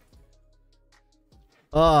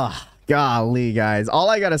 Oh, golly, guys. All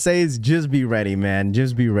I gotta say is just be ready, man.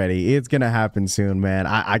 Just be ready. It's gonna happen soon, man.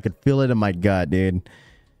 I could feel it in my gut, dude.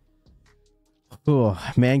 Oh,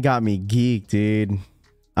 man got me geeked, dude.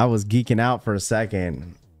 I was geeking out for a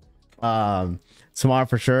second. Tomorrow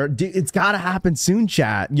for sure. Dude, it's gotta happen soon,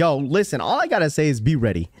 chat. Yo, listen, all I gotta say is be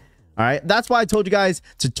ready. All right, that's why I told you guys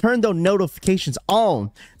to turn the notifications on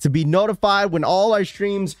to be notified when all our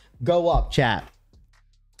streams go up, chat.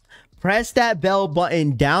 Press that bell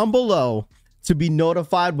button down below to be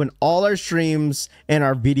notified when all our streams and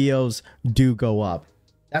our videos do go up.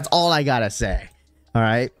 That's all I gotta say. All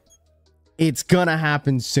right, it's gonna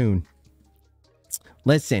happen soon.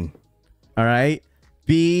 Listen, all right,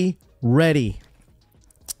 be ready.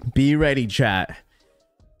 Be ready, chat.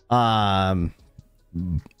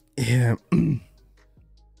 Yeah.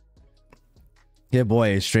 Yeah,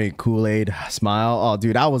 boy, straight Kool-Aid smile. Oh,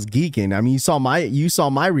 dude, I was geeking. I mean, you saw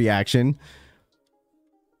my reaction.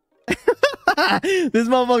 This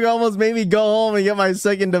motherfucker almost made me go home and get my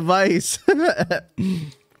second device.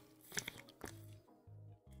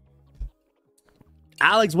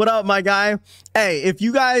 Alex, what up, my guy? Hey, if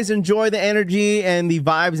you guys enjoy the energy and the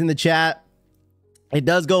vibes in the chat, it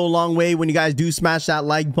does go a long way when you guys do smash that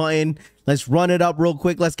like button. Let's run it up real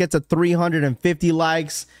quick. Let's get to 350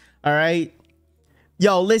 likes. All right.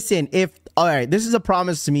 Yo, listen, all right, this is a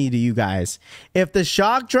promise to me to you guys. If the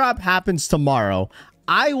shock drop happens tomorrow,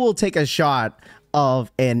 I will take a shot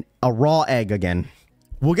of a raw egg again.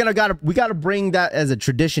 We gotta bring that as a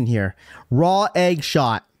tradition here. Raw egg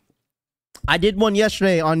shot. I did one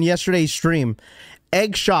yesterday on yesterday's stream.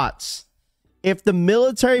 Egg shots. If the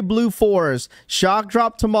military blue 4s shock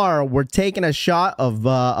drop tomorrow, we're taking a shot of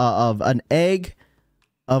an egg,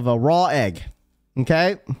 of a raw egg.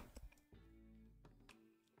 Okay?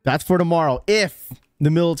 That's for tomorrow. If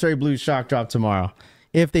the military blue shock drop tomorrow.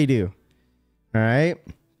 If they do. All right?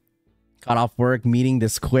 Got off work, meeting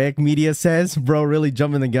this quick, media says. Bro, really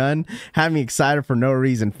jumping the gun. Had me excited for no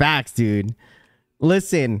reason. Facts, dude.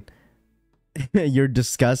 Listen. You're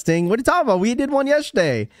disgusting. What are you talking about? We did one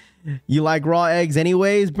yesterday. You like raw eggs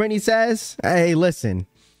anyways, Brittany says. Hey, listen.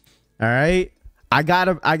 All right. I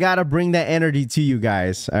gotta bring that energy to you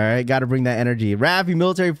guys. All right. Gotta bring that energy. Raffy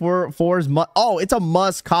military fours. Oh, it's a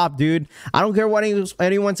must cop, dude. I don't care what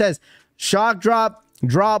anyone says. Shock drop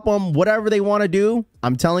them, whatever they want to do.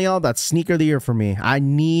 I'm telling y'all, that's sneaker of the year for me. I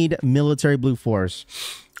need military blue 4s.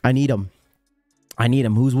 I need them.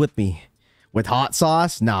 Who's with me? With hot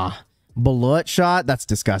sauce? Nah. Bullet shot? That's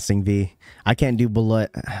disgusting, V. I can't do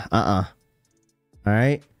bullet. All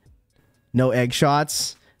right. No egg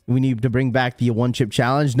shots. We need to bring back the one chip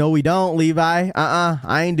challenge. No, we don't, Levi.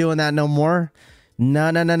 I ain't doing that no more.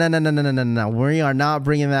 No. We are not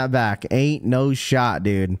bringing that back. Ain't no shot,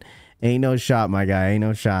 dude. Ain't no shot, my guy. Ain't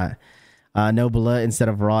no shot. No bullet instead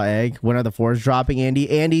of raw egg. When are the 4s dropping, Andy?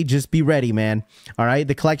 Andy, just be ready, man. All right.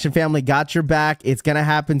 The collection family got your back. It's going to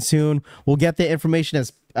happen soon. We'll get the information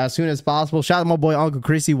as soon as possible. Shout out to my boy Uncle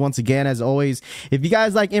Chrissy once again, as always. If you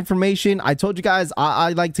guys like information, I told you guys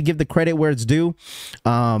I like to give the credit where it's due.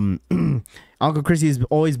 Uncle Chrissy has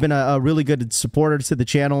always been a really good supporter to the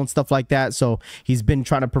channel and stuff like that. So he's been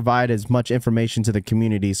trying to provide as much information to the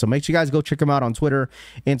community. So make sure you guys go check him out on Twitter,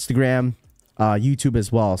 Instagram, YouTube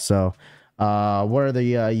as well. So what are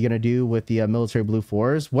you gonna do with the military blue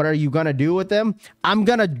 4s? What are you gonna do with them? I'm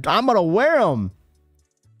gonna wear them.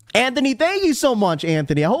 Anthony, thank you so much,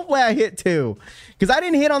 Anthony. Hopefully I hit 2, because I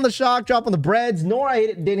didn't hit on the shock drop on the breads, nor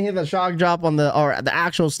didn't hit the shock drop on the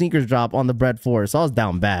actual sneakers drop on the bread 4. So I was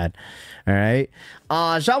down bad. All right.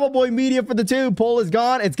 Shama Boy Media for the 2. Poll is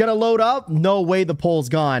gone. It's gonna load up. No way the poll's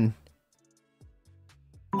gone.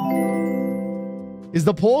 Is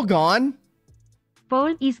the poll gone?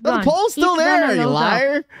 Poll is gone. The poll's still there, you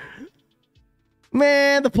liar.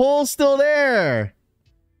 Man, the poll's still there.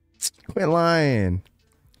 Quit lying.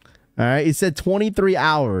 All right, it said 23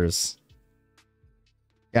 hours.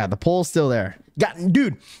 Yeah, the poll's still there. Got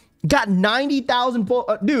 90,000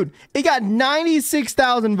 dude, it got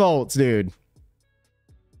 96,000 votes, dude.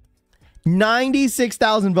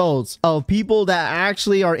 96,000 votes of people that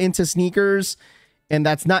actually are into sneakers and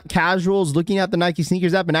that's not casuals looking at the Nike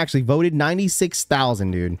sneakers app and actually voted.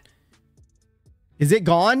 96,000, dude. Is it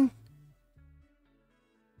gone?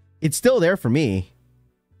 It's still there for me.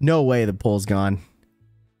 No way the poll's gone.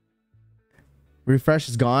 Refresh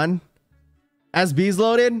is gone. SB's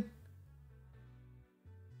loaded.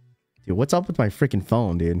 Dude, what's up with my freaking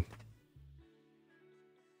phone, dude?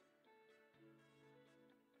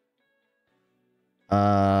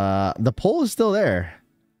 The poll is still there.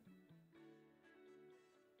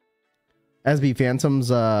 SB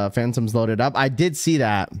Phantoms loaded up. I did see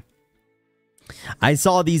that. I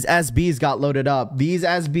saw these SBs got loaded up. These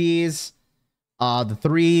SBs, the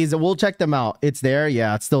 3s, we'll check them out. It's there.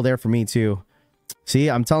 Yeah, it's still there for me too. See,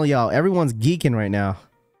 I'm telling y'all, everyone's geeking right now.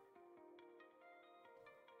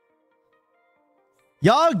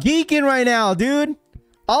 Y'all geeking right now, dude.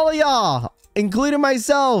 All of y'all, including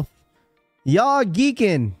myself. Y'all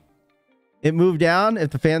geeking. It moved down. If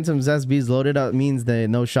the Phantom's SB is loaded up, it means the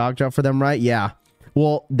no shock drop for them, right? Yeah.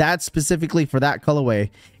 Well, that's specifically for that colorway.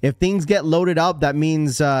 If things get loaded up, that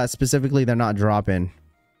means specifically they're not dropping.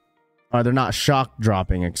 Or they're not shock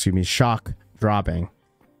dropping, excuse me, shock dropping.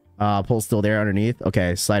 Pull's still there underneath.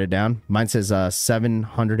 Okay, slide it down. Mine says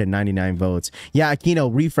 799 votes. Yeah,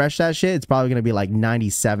 Aquino, refresh that shit. It's probably gonna be like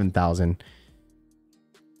 97,000.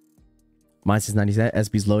 Mine says 97.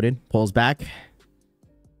 SB's loaded. Pull's back.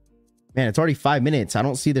 Man, it's already 5 minutes. I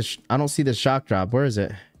don't see this. I don't see the shock drop. Where is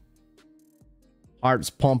it? Heart's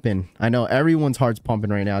pumping. I know everyone's heart's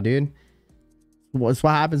pumping right now, dude. What's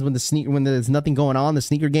what happens when when there's nothing going on? The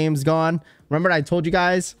sneaker game's gone. Remember what I told you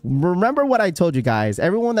guys? Remember what I told you guys?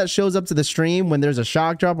 Everyone that shows up to the stream when there's a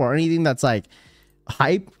shock drop or anything that's like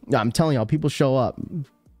hype, I'm telling y'all, people show up.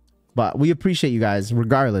 But we appreciate you guys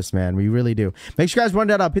regardless, man. We really do. Make sure you guys run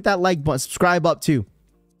that up. Hit that like button. Subscribe up too.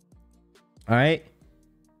 All right.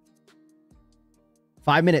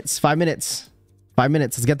 5 minutes. 5 minutes. 5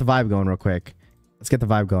 minutes. Let's get the vibe going real quick. Let's get the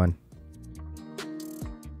vibe going.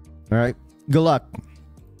 All right. Good luck.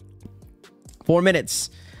 4 minutes.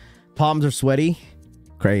 Palms are sweaty.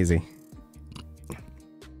 Crazy.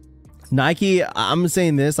 Nike, I'm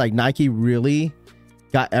saying this, like Nike really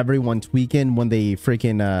got everyone tweaking when they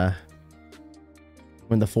freaking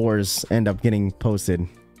when the fours end up getting posted.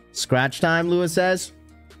 Scratch time, Lewis says.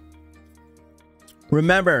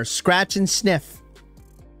 Remember, scratch and sniff.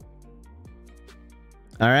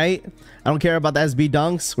 All right. I don't care about the SB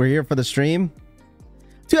dunks. We're here for the stream.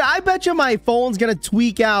 Dude, I bet you my phone's gonna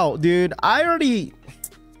tweak out, dude. I already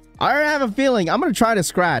have a feeling. I'm gonna try to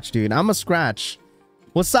scratch, dude. I'm gonna scratch.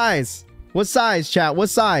 What size? What size, chat? What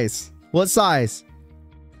size? What size?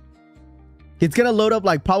 It's gonna load up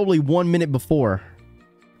like probably 1 minute before.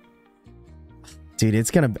 Dude,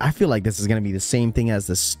 it's gonna... I feel like this is gonna be the same thing as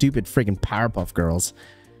the stupid freaking Powerpuff Girls.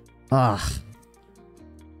 Ugh.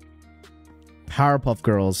 Powerpuff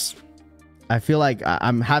Girls. I feel like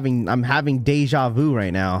I'm having deja vu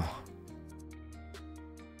right now.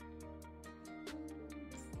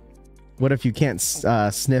 What if you can't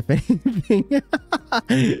sniff anything?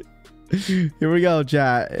 Here we go,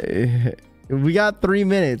 chat. We got 3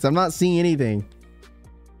 minutes. I'm not seeing anything.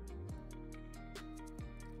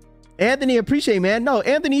 Anthony, appreciate, man. No,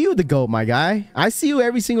 Anthony, you the GOAT, my guy. I see you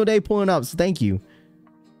every single day pulling up, so thank you.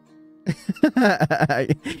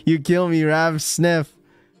 You kill me, Rav. Sniff.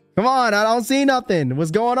 Come on, I don't see nothing.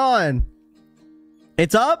 What's going on?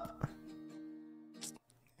 It's up?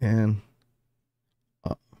 And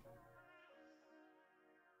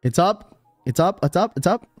it's up. It's up. It's up. It's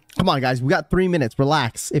up. Come on, guys. We got 3 minutes.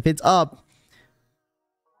 Relax. If it's up,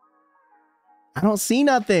 I don't see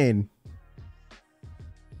nothing.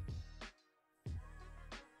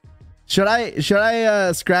 Should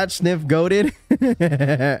I scratch sniff goated?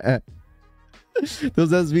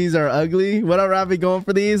 Those SVs are ugly. What are Ravi going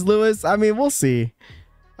for these, Lewis? I mean, we'll see.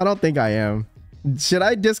 I don't think I am. Should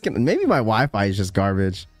I disconnect? Maybe my Wi-Fi is just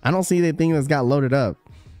garbage. I don't see anything that's got loaded up.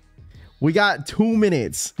 We got 2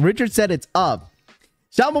 minutes. Richard said it's up.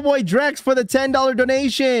 Shout my boy Drex for the $10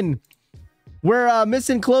 donation. We're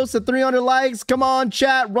missing close to 300 likes. Come on,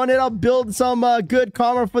 chat. Run it up. Build some good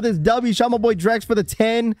karma for this W. Shout my boy Drex for the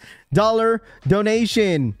 $10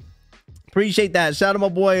 donation. Appreciate that. Shout out my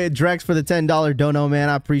boy Drex for the $10 dono, man.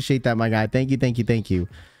 I appreciate that, my guy. Thank you, thank you, thank you.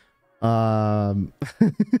 I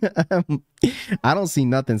don't see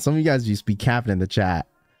nothing. Some of you guys just be capping in the chat.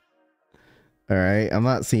 All right, I'm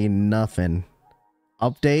not seeing nothing.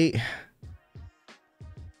 Update.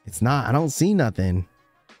 It's not. I don't see nothing.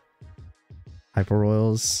 Hyper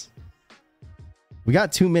Royals. We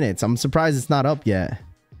got 2 minutes. I'm surprised it's not up yet.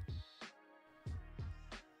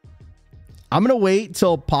 I'm gonna wait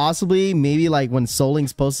till possibly maybe like when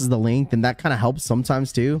Solinks posts the link, then that kind of helps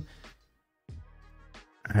sometimes too.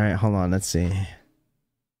 All right, hold on, let's see.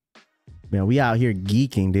 Man, we out here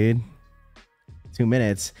geeking, dude. 2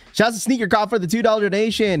 minutes. Shouts to Sneaker Cop for the $2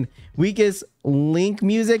 donation. Weakest link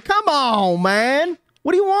music. Come on, man.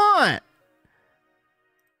 What do you want?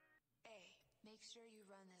 Hey, make sure you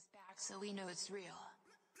run this back so we know it's real.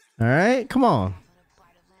 All right, come on.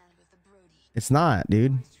 It's not,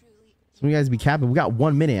 dude. Some of you guys be capping. We got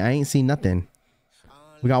 1 minute. I ain't seen nothing.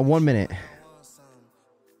 We got 1 minute.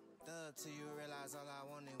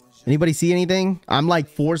 Anybody see anything? I'm like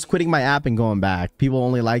force quitting my app and going back. People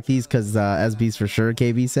only like these because SB's for sure,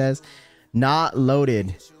 KB says. Not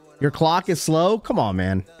loaded. Your clock is slow? Come on,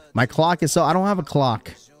 man. My clock is slow. I don't have a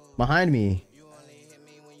clock behind me.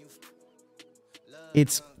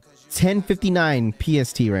 It's 10:59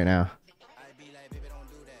 PST right now.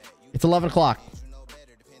 It's 11 o'clock.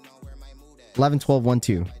 11, 12, 1,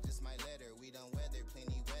 2.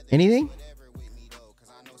 Anything?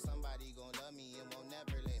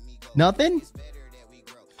 Nothing?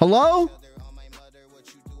 Hello?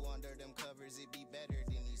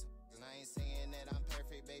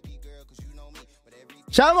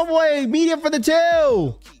 Shout out my boy, Media for the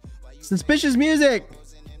 2. Suspicious music.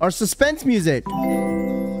 Or suspense music.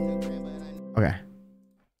 Okay.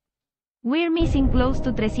 We're missing close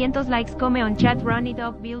to 300 likes. Come on chat, run it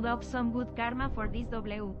up, build up some good karma for this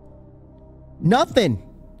W. Nothing.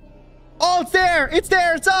 Oh, it's there. It's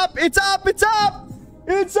there. It's up. It's up. It's up.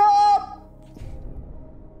 It's up.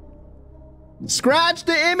 Scratch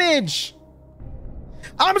the image.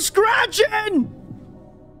 I'm scratching.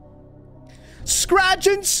 Scratch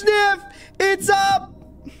and sniff. It's up.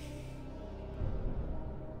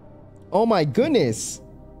 Oh my goodness.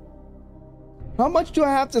 How much do I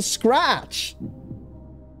have to scratch?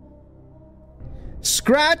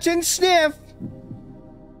 Scratch and sniff.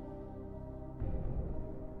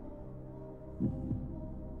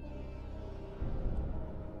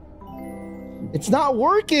 It's not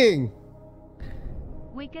working.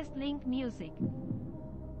 Weakest link music.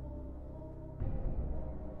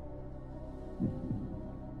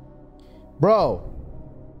 Bro.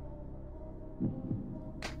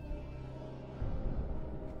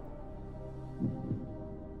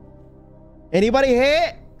 Anybody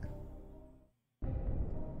hit?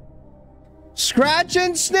 Scratch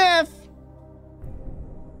and sniff.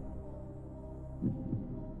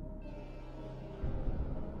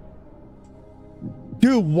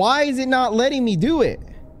 Dude, why is it not letting me do it?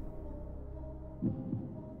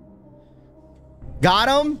 Got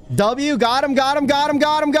him. W. Got him. Got him. Got him.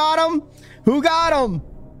 Got him. Got him. Who got him?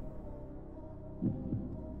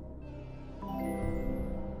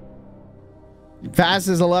 Fast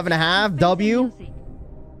is 11.5. W.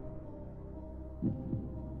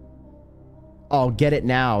 Oh, get it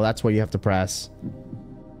now. That's what you have to press.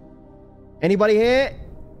 Anybody hit?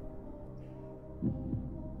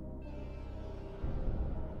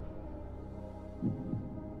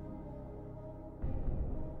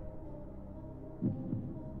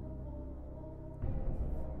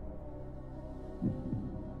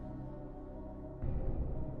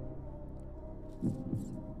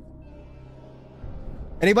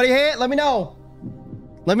 Anybody hit? Let me know.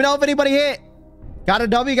 Let me know if anybody hit. Got a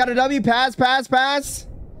W, got a W. Pass, pass, pass.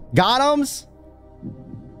 Got 'ems.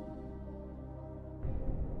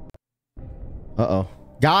 Uh-oh.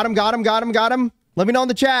 Got him, got him, got him, got him. Let me know in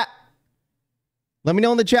the chat. Let me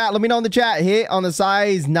know in the chat. Let me know in the chat. Hit on the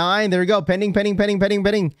size 9. There we go. Pending, pending, pending, pending,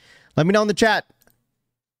 pending. Let me know in the chat.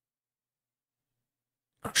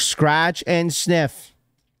 Scratch and sniff.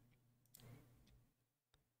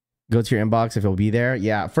 Go to your inbox if it'll be there.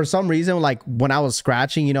 Yeah, for some reason, like when I was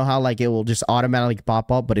scratching, you know how like it will just automatically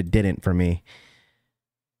pop up, but it didn't for me.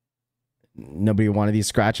 Nobody wanted these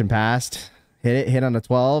scratch and passed. Hit it, hit on the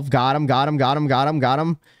 12. Got him, got him, got him, got him, got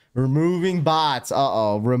him. Removing bots.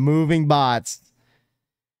 Uh-oh, removing bots.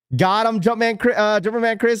 Got him,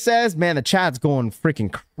 Jumperman Chris says. Man, the chat's going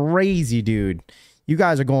freaking crazy, dude. You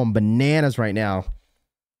guys are going bananas right now.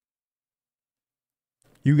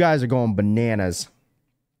 You guys are going bananas.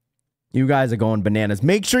 You guys are going bananas.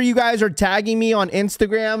 Make sure you guys are tagging me on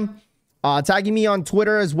Instagram, tagging me on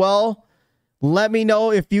Twitter as well. Let me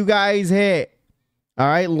know if you guys hit. All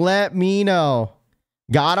right, let me know.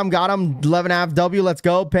 Got him, got him. 11.5 W, let's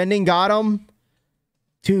go. Pending, got him.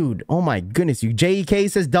 Dude, oh my goodness. You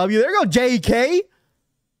JK says W. There you go, JK.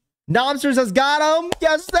 Nomster says got him.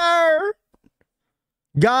 Yes, sir.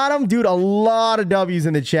 Got him. Dude, a lot of W's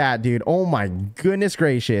in the chat, dude. Oh my goodness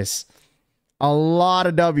gracious. A lot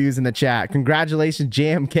of W's in the chat. Congratulations,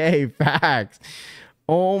 JMK. Facts.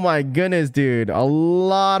 Oh my goodness, dude. A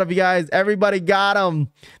lot of you guys. Everybody got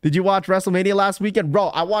them. Did you watch WrestleMania last weekend? Bro,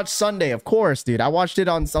 I watched Sunday, of course, dude. I watched it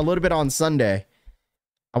on a little bit on Sunday.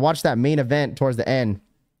 I watched that main event towards the end.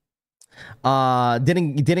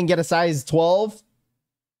 Didn't get a size 12.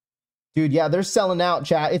 Dude, yeah, they're selling out,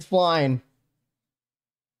 chat. It's flying.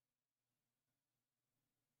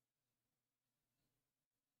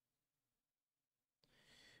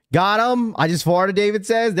 Got him. I just forwarded, David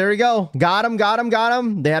says. There we go. Got him, got him, got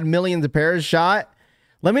him. They had millions of pairs shot.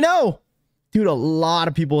 Let me know. Dude, a lot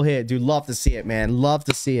of people hit. Dude, love to see it, man. Love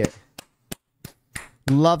to see it.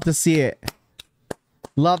 Love to see it.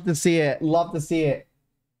 Love to see it. Love to see it.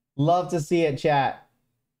 Love to see it, chat.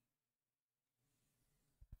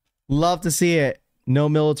 Love to see it. No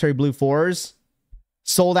military blue 4s.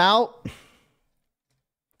 Sold out.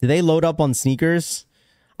 Did they load up on sneakers?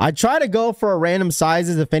 I try to go for a random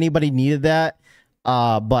sizes if anybody needed that.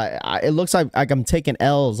 But it looks like I'm taking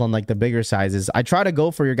L's on like the bigger sizes. I try to go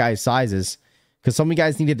for your guys' sizes because some of you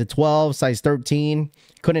guys needed the 12, size 13.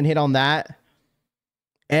 Couldn't hit on that.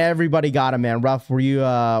 Everybody got him, man. Ruff,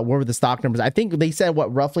 what were the stock numbers? I think they said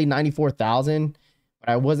what, roughly 94,000, but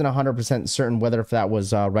I wasn't 100% certain whether if that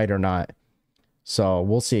was right or not. So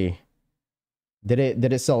we'll see. Did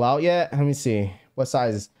it sell out yet? Let me see. What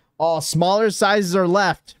sizes? Oh, smaller sizes are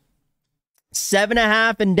left.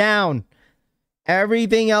 7.5 and down.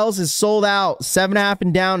 Everything else is sold out. 7.5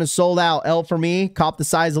 and down is sold out. L for me. Cop the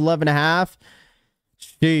size 11.5.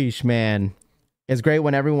 Sheesh, man. It's great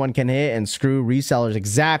when everyone can hit and screw resellers.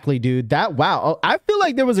 Exactly, dude. That, wow. I feel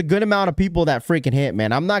like there was a good amount of people that freaking hit,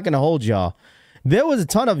 man. I'm not going to hold y'all. There was a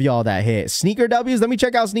ton of y'all that hit. Sneaker W's. Let me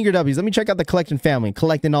check out Sneaker W's. Let me check out the collection family.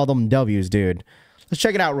 Collecting all them W's, dude. Let's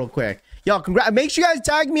check it out real quick. Y'all, congrats. Make sure you guys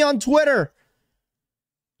tag me on Twitter.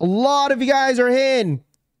 A lot of you guys are hitting.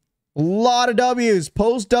 A lot of W's.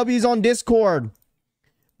 Post W's on Discord.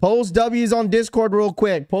 Post W's on Discord real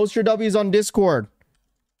quick. Post your W's on Discord.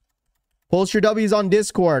 Post your W's on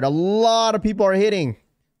Discord. A lot of people are hitting.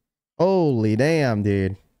 Holy damn,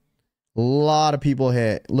 dude. A lot of people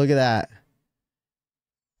hit. Look at that.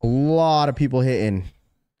 A lot of people hitting.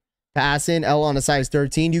 Passing. L on a size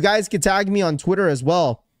 13. You guys can tag me on Twitter as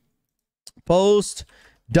well. Post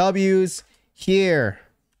W's here.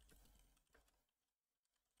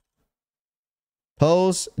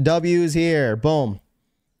 Post W's here. Boom.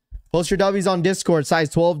 Post your W's on Discord. Size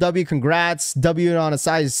 12W. Congrats. W on a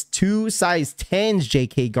size 2. Size 10s,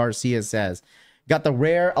 JK Garcia says. Got the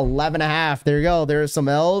rare 11.5. There you go. There are some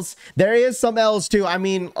L's. There is some L's too. I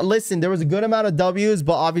mean, listen, there was a good amount of W's,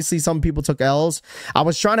 but obviously some people took L's. I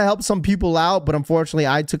was trying to help some people out, but unfortunately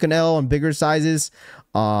I took an L on bigger sizes.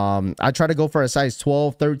 I tried to go for a size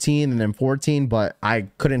 12, 13, and then 14, but I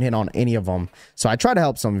couldn't hit on any of them. So I tried to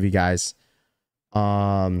help some of you guys.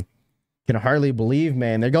 Can hardly believe,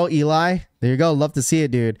 man. There you go, Eli. There you go. Love to see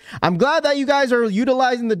it, dude. I'm glad that you guys are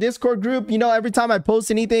utilizing the Discord group. You know, every time I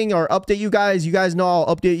post anything or update you guys know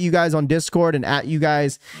I'll update you guys on Discord and at you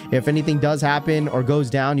guys. If anything does happen or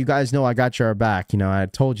goes down, you guys know I got your back. You know, I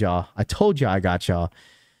told y'all I got y'all.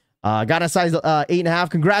 Got a size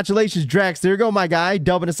 8.5. Congratulations, Drex. There you go, my guy.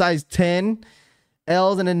 Dubbing a size 10.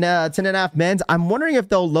 L's and then 10.5 men's. I'm wondering if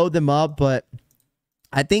they'll load them up, but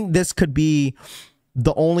I think this could be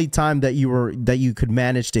the only time that you could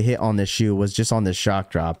manage to hit on this shoe was just on this shock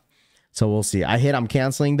drop. So we'll see. I'm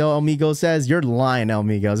canceling though. Amigo says you're lying,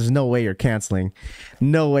 Amigos. There's no way you're canceling.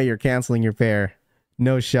 No way you're canceling your pair.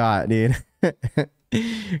 No shot, dude.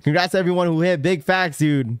 Congrats to everyone who hit. Big facts,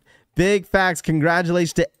 dude. Big facts.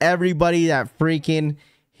 Congratulations to everybody that freaking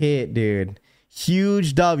hit, dude.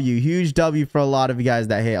 Huge W for a lot of you guys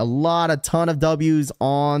that hit. A ton of W's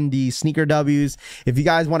on the Sneaker W's. If you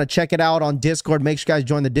guys want to check it out on Discord, make sure you guys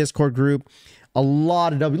join the Discord group. A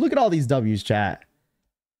lot of W's. Look at all these W's, chat.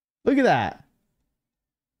 Look at that.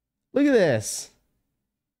 Look at this.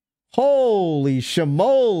 Holy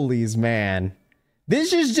shamoles, man.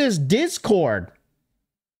 This is just Discord.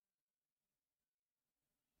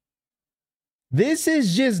 This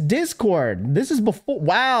is just Discord. This is before.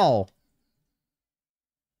 Wow.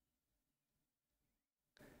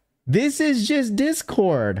 This is just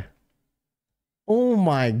Discord. Oh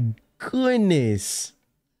my goodness.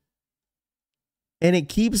 And it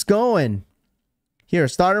keeps going. Here,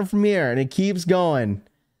 starting from here, and it keeps going.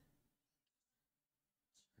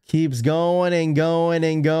 Keeps going and going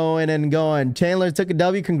and going and going. Chandler took a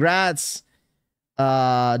W. Congrats.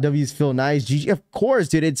 W's feel nice. GG. Of course,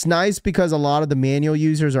 dude. It's nice because a lot of the manual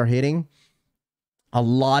users are hitting. A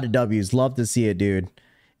lot of W's. Love to see it, dude.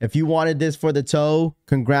 If you wanted this for the toe,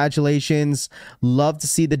 congratulations. Love to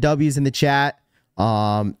see the W's in the chat.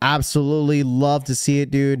 Absolutely love to see it,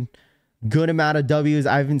 dude. Good amount of W's.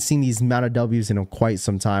 I haven't seen these amount of W's in quite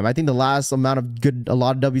some time. I think the last amount of a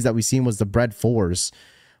lot of W's that we've seen was the bread 4s.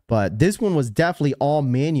 But this one was definitely all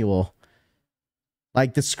manual.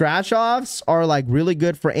 Like the scratch offs are like really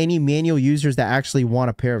good for any manual users that actually want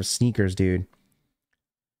a pair of sneakers, dude.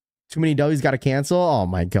 Too many W's got to cancel. Oh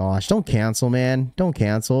my gosh. Don't cancel, man. Don't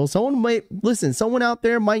cancel. Someone might listen. Someone out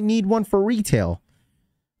there might need one for retail.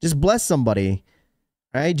 Just bless somebody.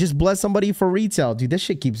 Right? Just bless somebody for retail. Dude, this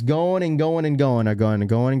shit keeps going and going and going and going and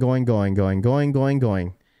going and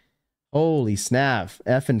going. Holy snap.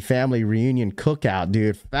 Effing family reunion cookout,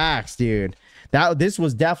 dude. Facts, dude. This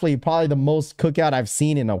was definitely probably the most cookout I've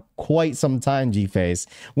seen in quite some time, G-Face.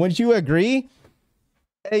 Wouldn't you agree?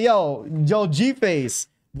 Hey, yo, G-Face.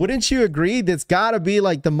 Wouldn't you agree that's got to be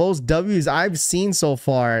like the most W's I've seen so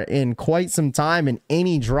far in quite some time in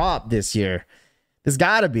any drop this year? There's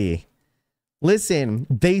got to be. Listen,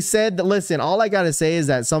 they said that, listen, all I got to say is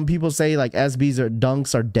that some people say like SBs or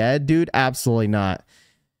dunks are dead, dude. Absolutely not.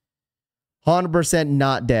 100%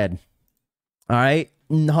 not dead. All right.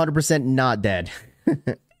 100% not dead.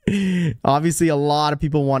 Obviously, a lot of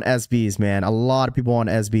people want SBs, man. A lot of people want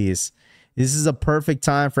SBs. This is a perfect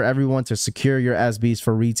time for everyone to secure your SBs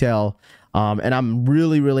for retail. And I'm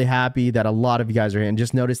really, really happy that a lot of you guys are here. And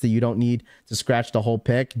just notice that you don't need to scratch the whole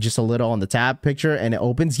pic, just a little on the tab picture, and it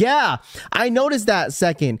opens. Yeah, I noticed that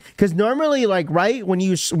second, because normally, like, right when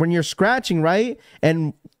you're scratching, right,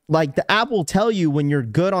 and like the app will tell you when you're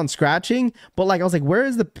good on scratching, but like I was like, where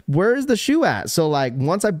is the shoe at? So like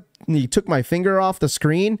once I took my finger off the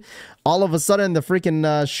screen, all of a sudden the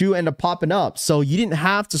freaking shoe ended up popping up. So you didn't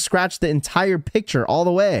have to scratch the entire picture all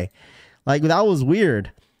the way. Like, that was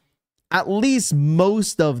weird. At least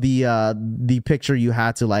most of the picture you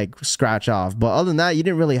had to like scratch off, but other than that, you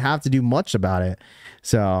didn't really have to do much about it.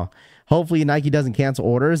 So hopefully Nike doesn't cancel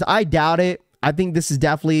orders. I doubt it. I think this is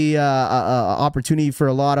definitely a opportunity for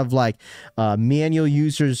a lot of like manual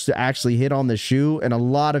users to actually hit on the shoe, and a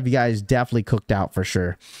lot of you guys definitely cooked out for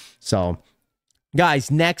sure. So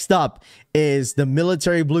guys, next up is the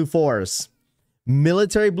Military Blue Force.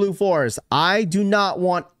 Military Blue Force. I do not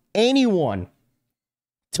want anyone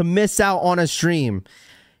to miss out on a stream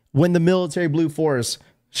when the Military Blue Force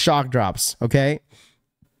shock drops, okay?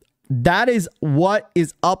 That is what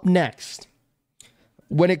is up next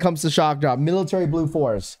when it comes to shock drop. Military Blue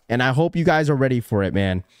Force. And I hope you guys are ready for it,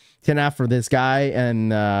 man. 10F for this guy,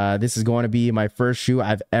 and this is going to be my first shoe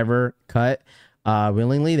I've ever cut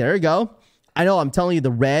willingly. There you go. I know, I'm telling you,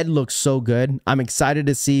 the red looks so good. I'm excited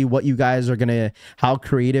to see what you guys are gonna, how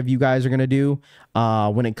creative you guys are gonna do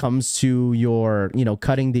when it comes to your, you know,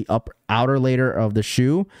 cutting the outer layer of the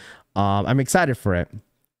shoe. I'm excited for it.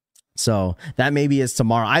 So that maybe is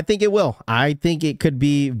tomorrow. I think it will. I think it could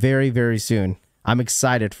be very, very soon. I'm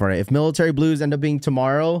excited for it. If Military Blues end up being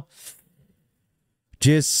tomorrow,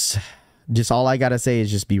 just all I gotta say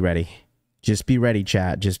is just be ready. Just be ready,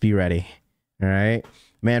 chat. Just be ready. All right.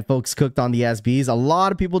 Man, folks cooked on the SBs. A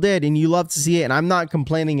lot of people did, and you love to see it. And I'm not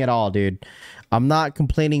complaining at all, dude. I'm not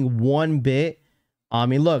complaining one bit. I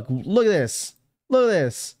mean, look at this. Look at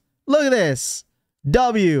this. Look at this.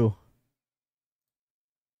 W.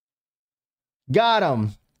 Got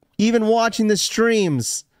him. Even watching the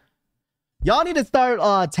streams. Y'all need to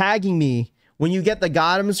start tagging me when you get the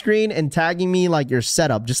got him screen, and tagging me like your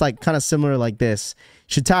setup, just like kind of similar like this.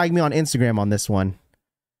 You should tag me on Instagram on this one.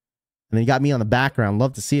 And then you got me on the background.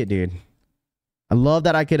 Love to see it, dude. I love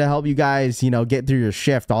that I could help you guys, you know, get through your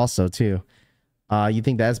shift also, too. You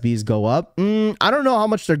think the SBs go up? I don't know how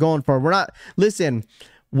much they're going for. We're not... Listen,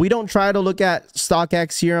 we don't try to look at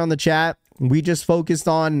StockX here on the chat. We just focused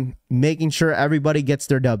on making sure everybody gets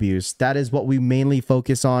their Ws. That is what we mainly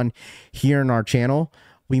focus on here in our channel.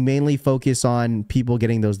 We mainly focus on people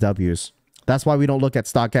getting those Ws. That's why we don't look at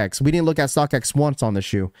StockX. We didn't look at StockX once on the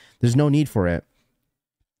shoe. There's no need for it.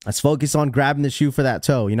 Let's focus on grabbing the shoe for that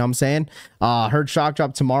toe. You know what I'm saying? Heard shock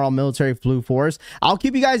drop tomorrow, Military Blue Force. I'll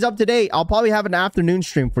keep you guys up to date. I'll probably have an afternoon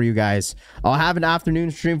stream for you guys. I'll have an afternoon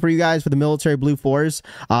stream for you guys for the Military Blue Force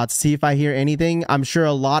to see if I hear anything. I'm sure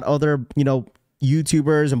a lot other, you know,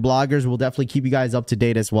 YouTubers and bloggers will definitely keep you guys up to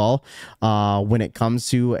date as well when it comes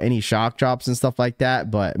to any shock drops and stuff like that.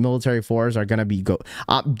 But Military Force are going to be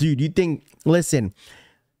dude, you think... Listen.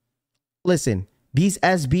 These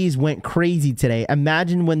SBs went crazy today.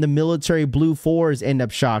 Imagine when the Military Blue 4s end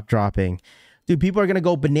up shock dropping. Dude, people are going to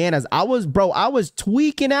go bananas. I was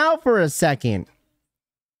tweaking out for a second.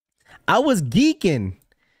 I was geeking.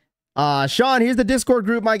 Sean, here's the Discord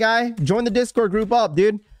group, my guy. Join the Discord group up,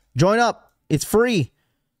 dude. Join up. It's free.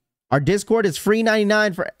 Our Discord is free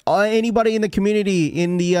 99 for anybody in the community,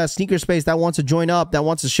 in the sneaker space that wants to join up, that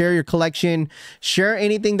wants to share your collection, share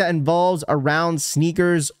anything that involves around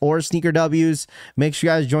sneakers or sneaker Ws. Make sure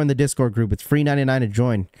you guys join the Discord group. It's free 99 to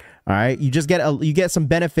join. All right, you just get you get some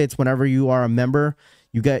benefits whenever you are a member.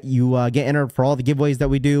 You get entered for all the giveaways that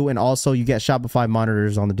we do, and also you get Shopify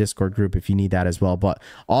monitors on the Discord group if you need that as well. But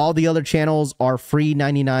all the other channels are free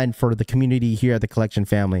 99 for the community here at the Collection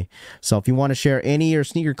family. So if you want to share any of your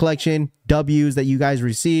sneaker collection Ws that you guys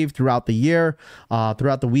receive throughout the year,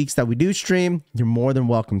 throughout the weeks that we do stream, you're more than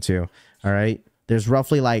welcome to. All right. There's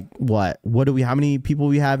roughly like how many people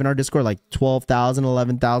we have in our Discord? Like 12,000,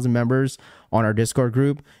 11,000 members on our Discord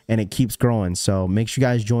group, and it keeps growing. So make sure you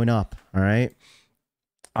guys join up. All right.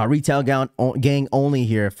 Retail gang only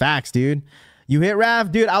here. Facts, dude. You hit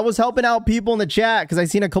Raph, dude. I was helping out people in the chat because I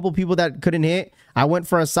seen a couple people that couldn't hit. I went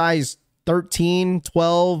for a size 13,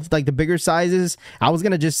 12, like the bigger sizes. I was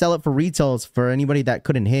going to just sell it for retails for anybody that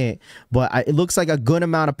couldn't hit. But it looks like a good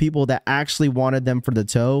amount of people that actually wanted them for the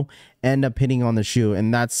toe end up hitting on the shoe.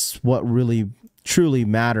 And that's what really, truly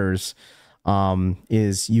matters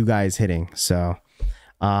is you guys hitting. So...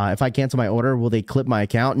 If I cancel my order, will they clip my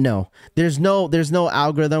account? No, there's no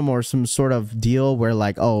algorithm or some sort of deal where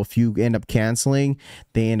like, oh, if you end up canceling,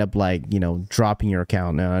 they end up like, you know, dropping your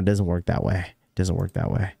account. No, it doesn't work that way. It doesn't work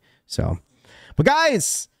that way. So, but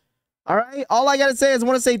guys, all right, all I gotta say is I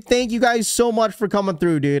want to say thank you guys so much for coming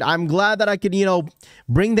through, dude. I'm glad that I could, you know,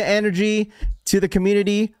 bring the energy to the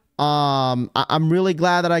community. I'm really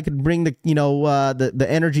glad that I could bring the, you know, the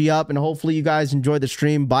energy up, and hopefully you guys enjoyed the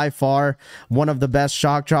stream. By far one of the best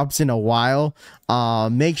shock drops in a while.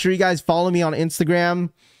 Make sure you guys follow me on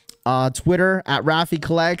Instagram, Twitter at Rafi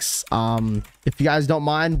Collects. If you guys don't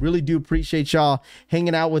mind, really do appreciate y'all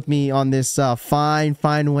hanging out with me on this fine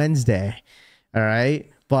Wednesday. All right.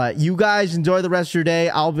 But you guys enjoy the rest of your day.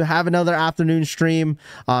 I'll have another afternoon stream.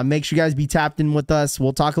 Make sure you guys be tapped in with us.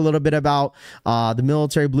 We'll talk a little bit about the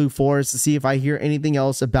Military Blue Force to see if I hear anything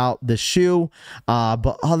else about the shoe.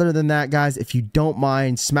 But other than that, guys, if you don't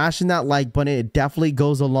mind smashing that like button, it definitely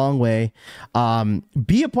goes a long way.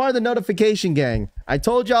 Be a part of the notification gang. I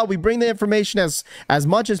told y'all we bring the information as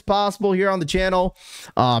much as possible here on the channel.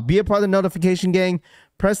 Be a part of the notification gang.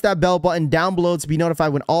 Press that bell button down below to be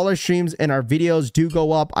notified when all our streams and our videos do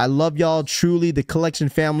go up. I love y'all. Truly, the collection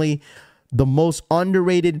family, the most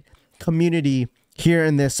underrated community here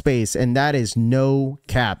in this space. And that is no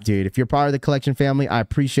cap, dude. If you're part of the collection family, I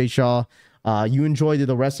appreciate y'all. You enjoy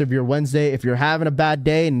the rest of your Wednesday. If you're having a bad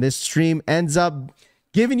day and this stream ends up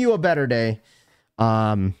giving you a better day,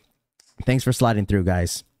 thanks for sliding through,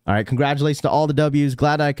 guys. All right, congratulations to all the W's.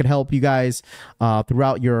 Glad I could help you guys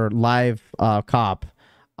throughout your live cop.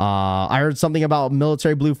 I heard something about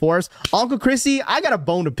Military Blue Force. Uncle Chrissy, I got a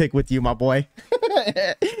bone to pick with you, my boy.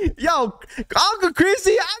 Yo, Uncle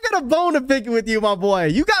Chrissy, I got a bone to pick with you, my boy.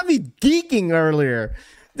 You got me geeking earlier.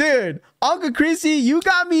 Dude, Uncle Chrissy, you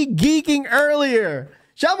got me geeking earlier.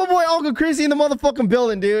 Shout out my boy Uncle Chrissy in the motherfucking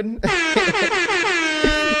building, dude. Yo,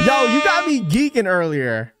 you got me geeking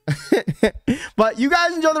earlier. But you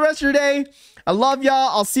guys enjoy the rest of your day. I love y'all.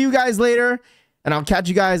 I'll see you guys later. And I'll catch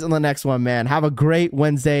you guys on the next one, man. Have a great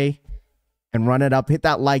Wednesday and run it up. Hit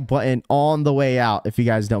that like button on the way out if you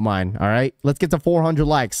guys don't mind. All right, let's get to 400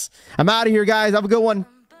 likes. I'm out of here, guys. Have a good one.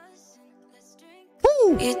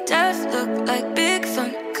 Woo! It does look like big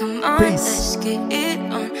fun. Come on, Peace. let's get it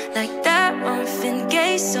on. Like that Marvin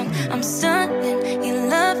Gaye song. I'm stunning, you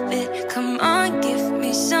love it. Come on, give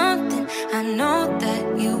me something. I know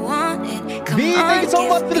that you want it. Come V, on, thank you so give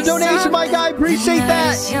much for the me donation, my something. guy. Appreciate The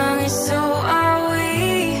night is that. young and so are we.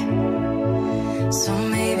 So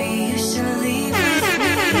maybe you should leave with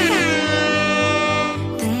me.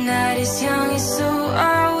 The night is young and so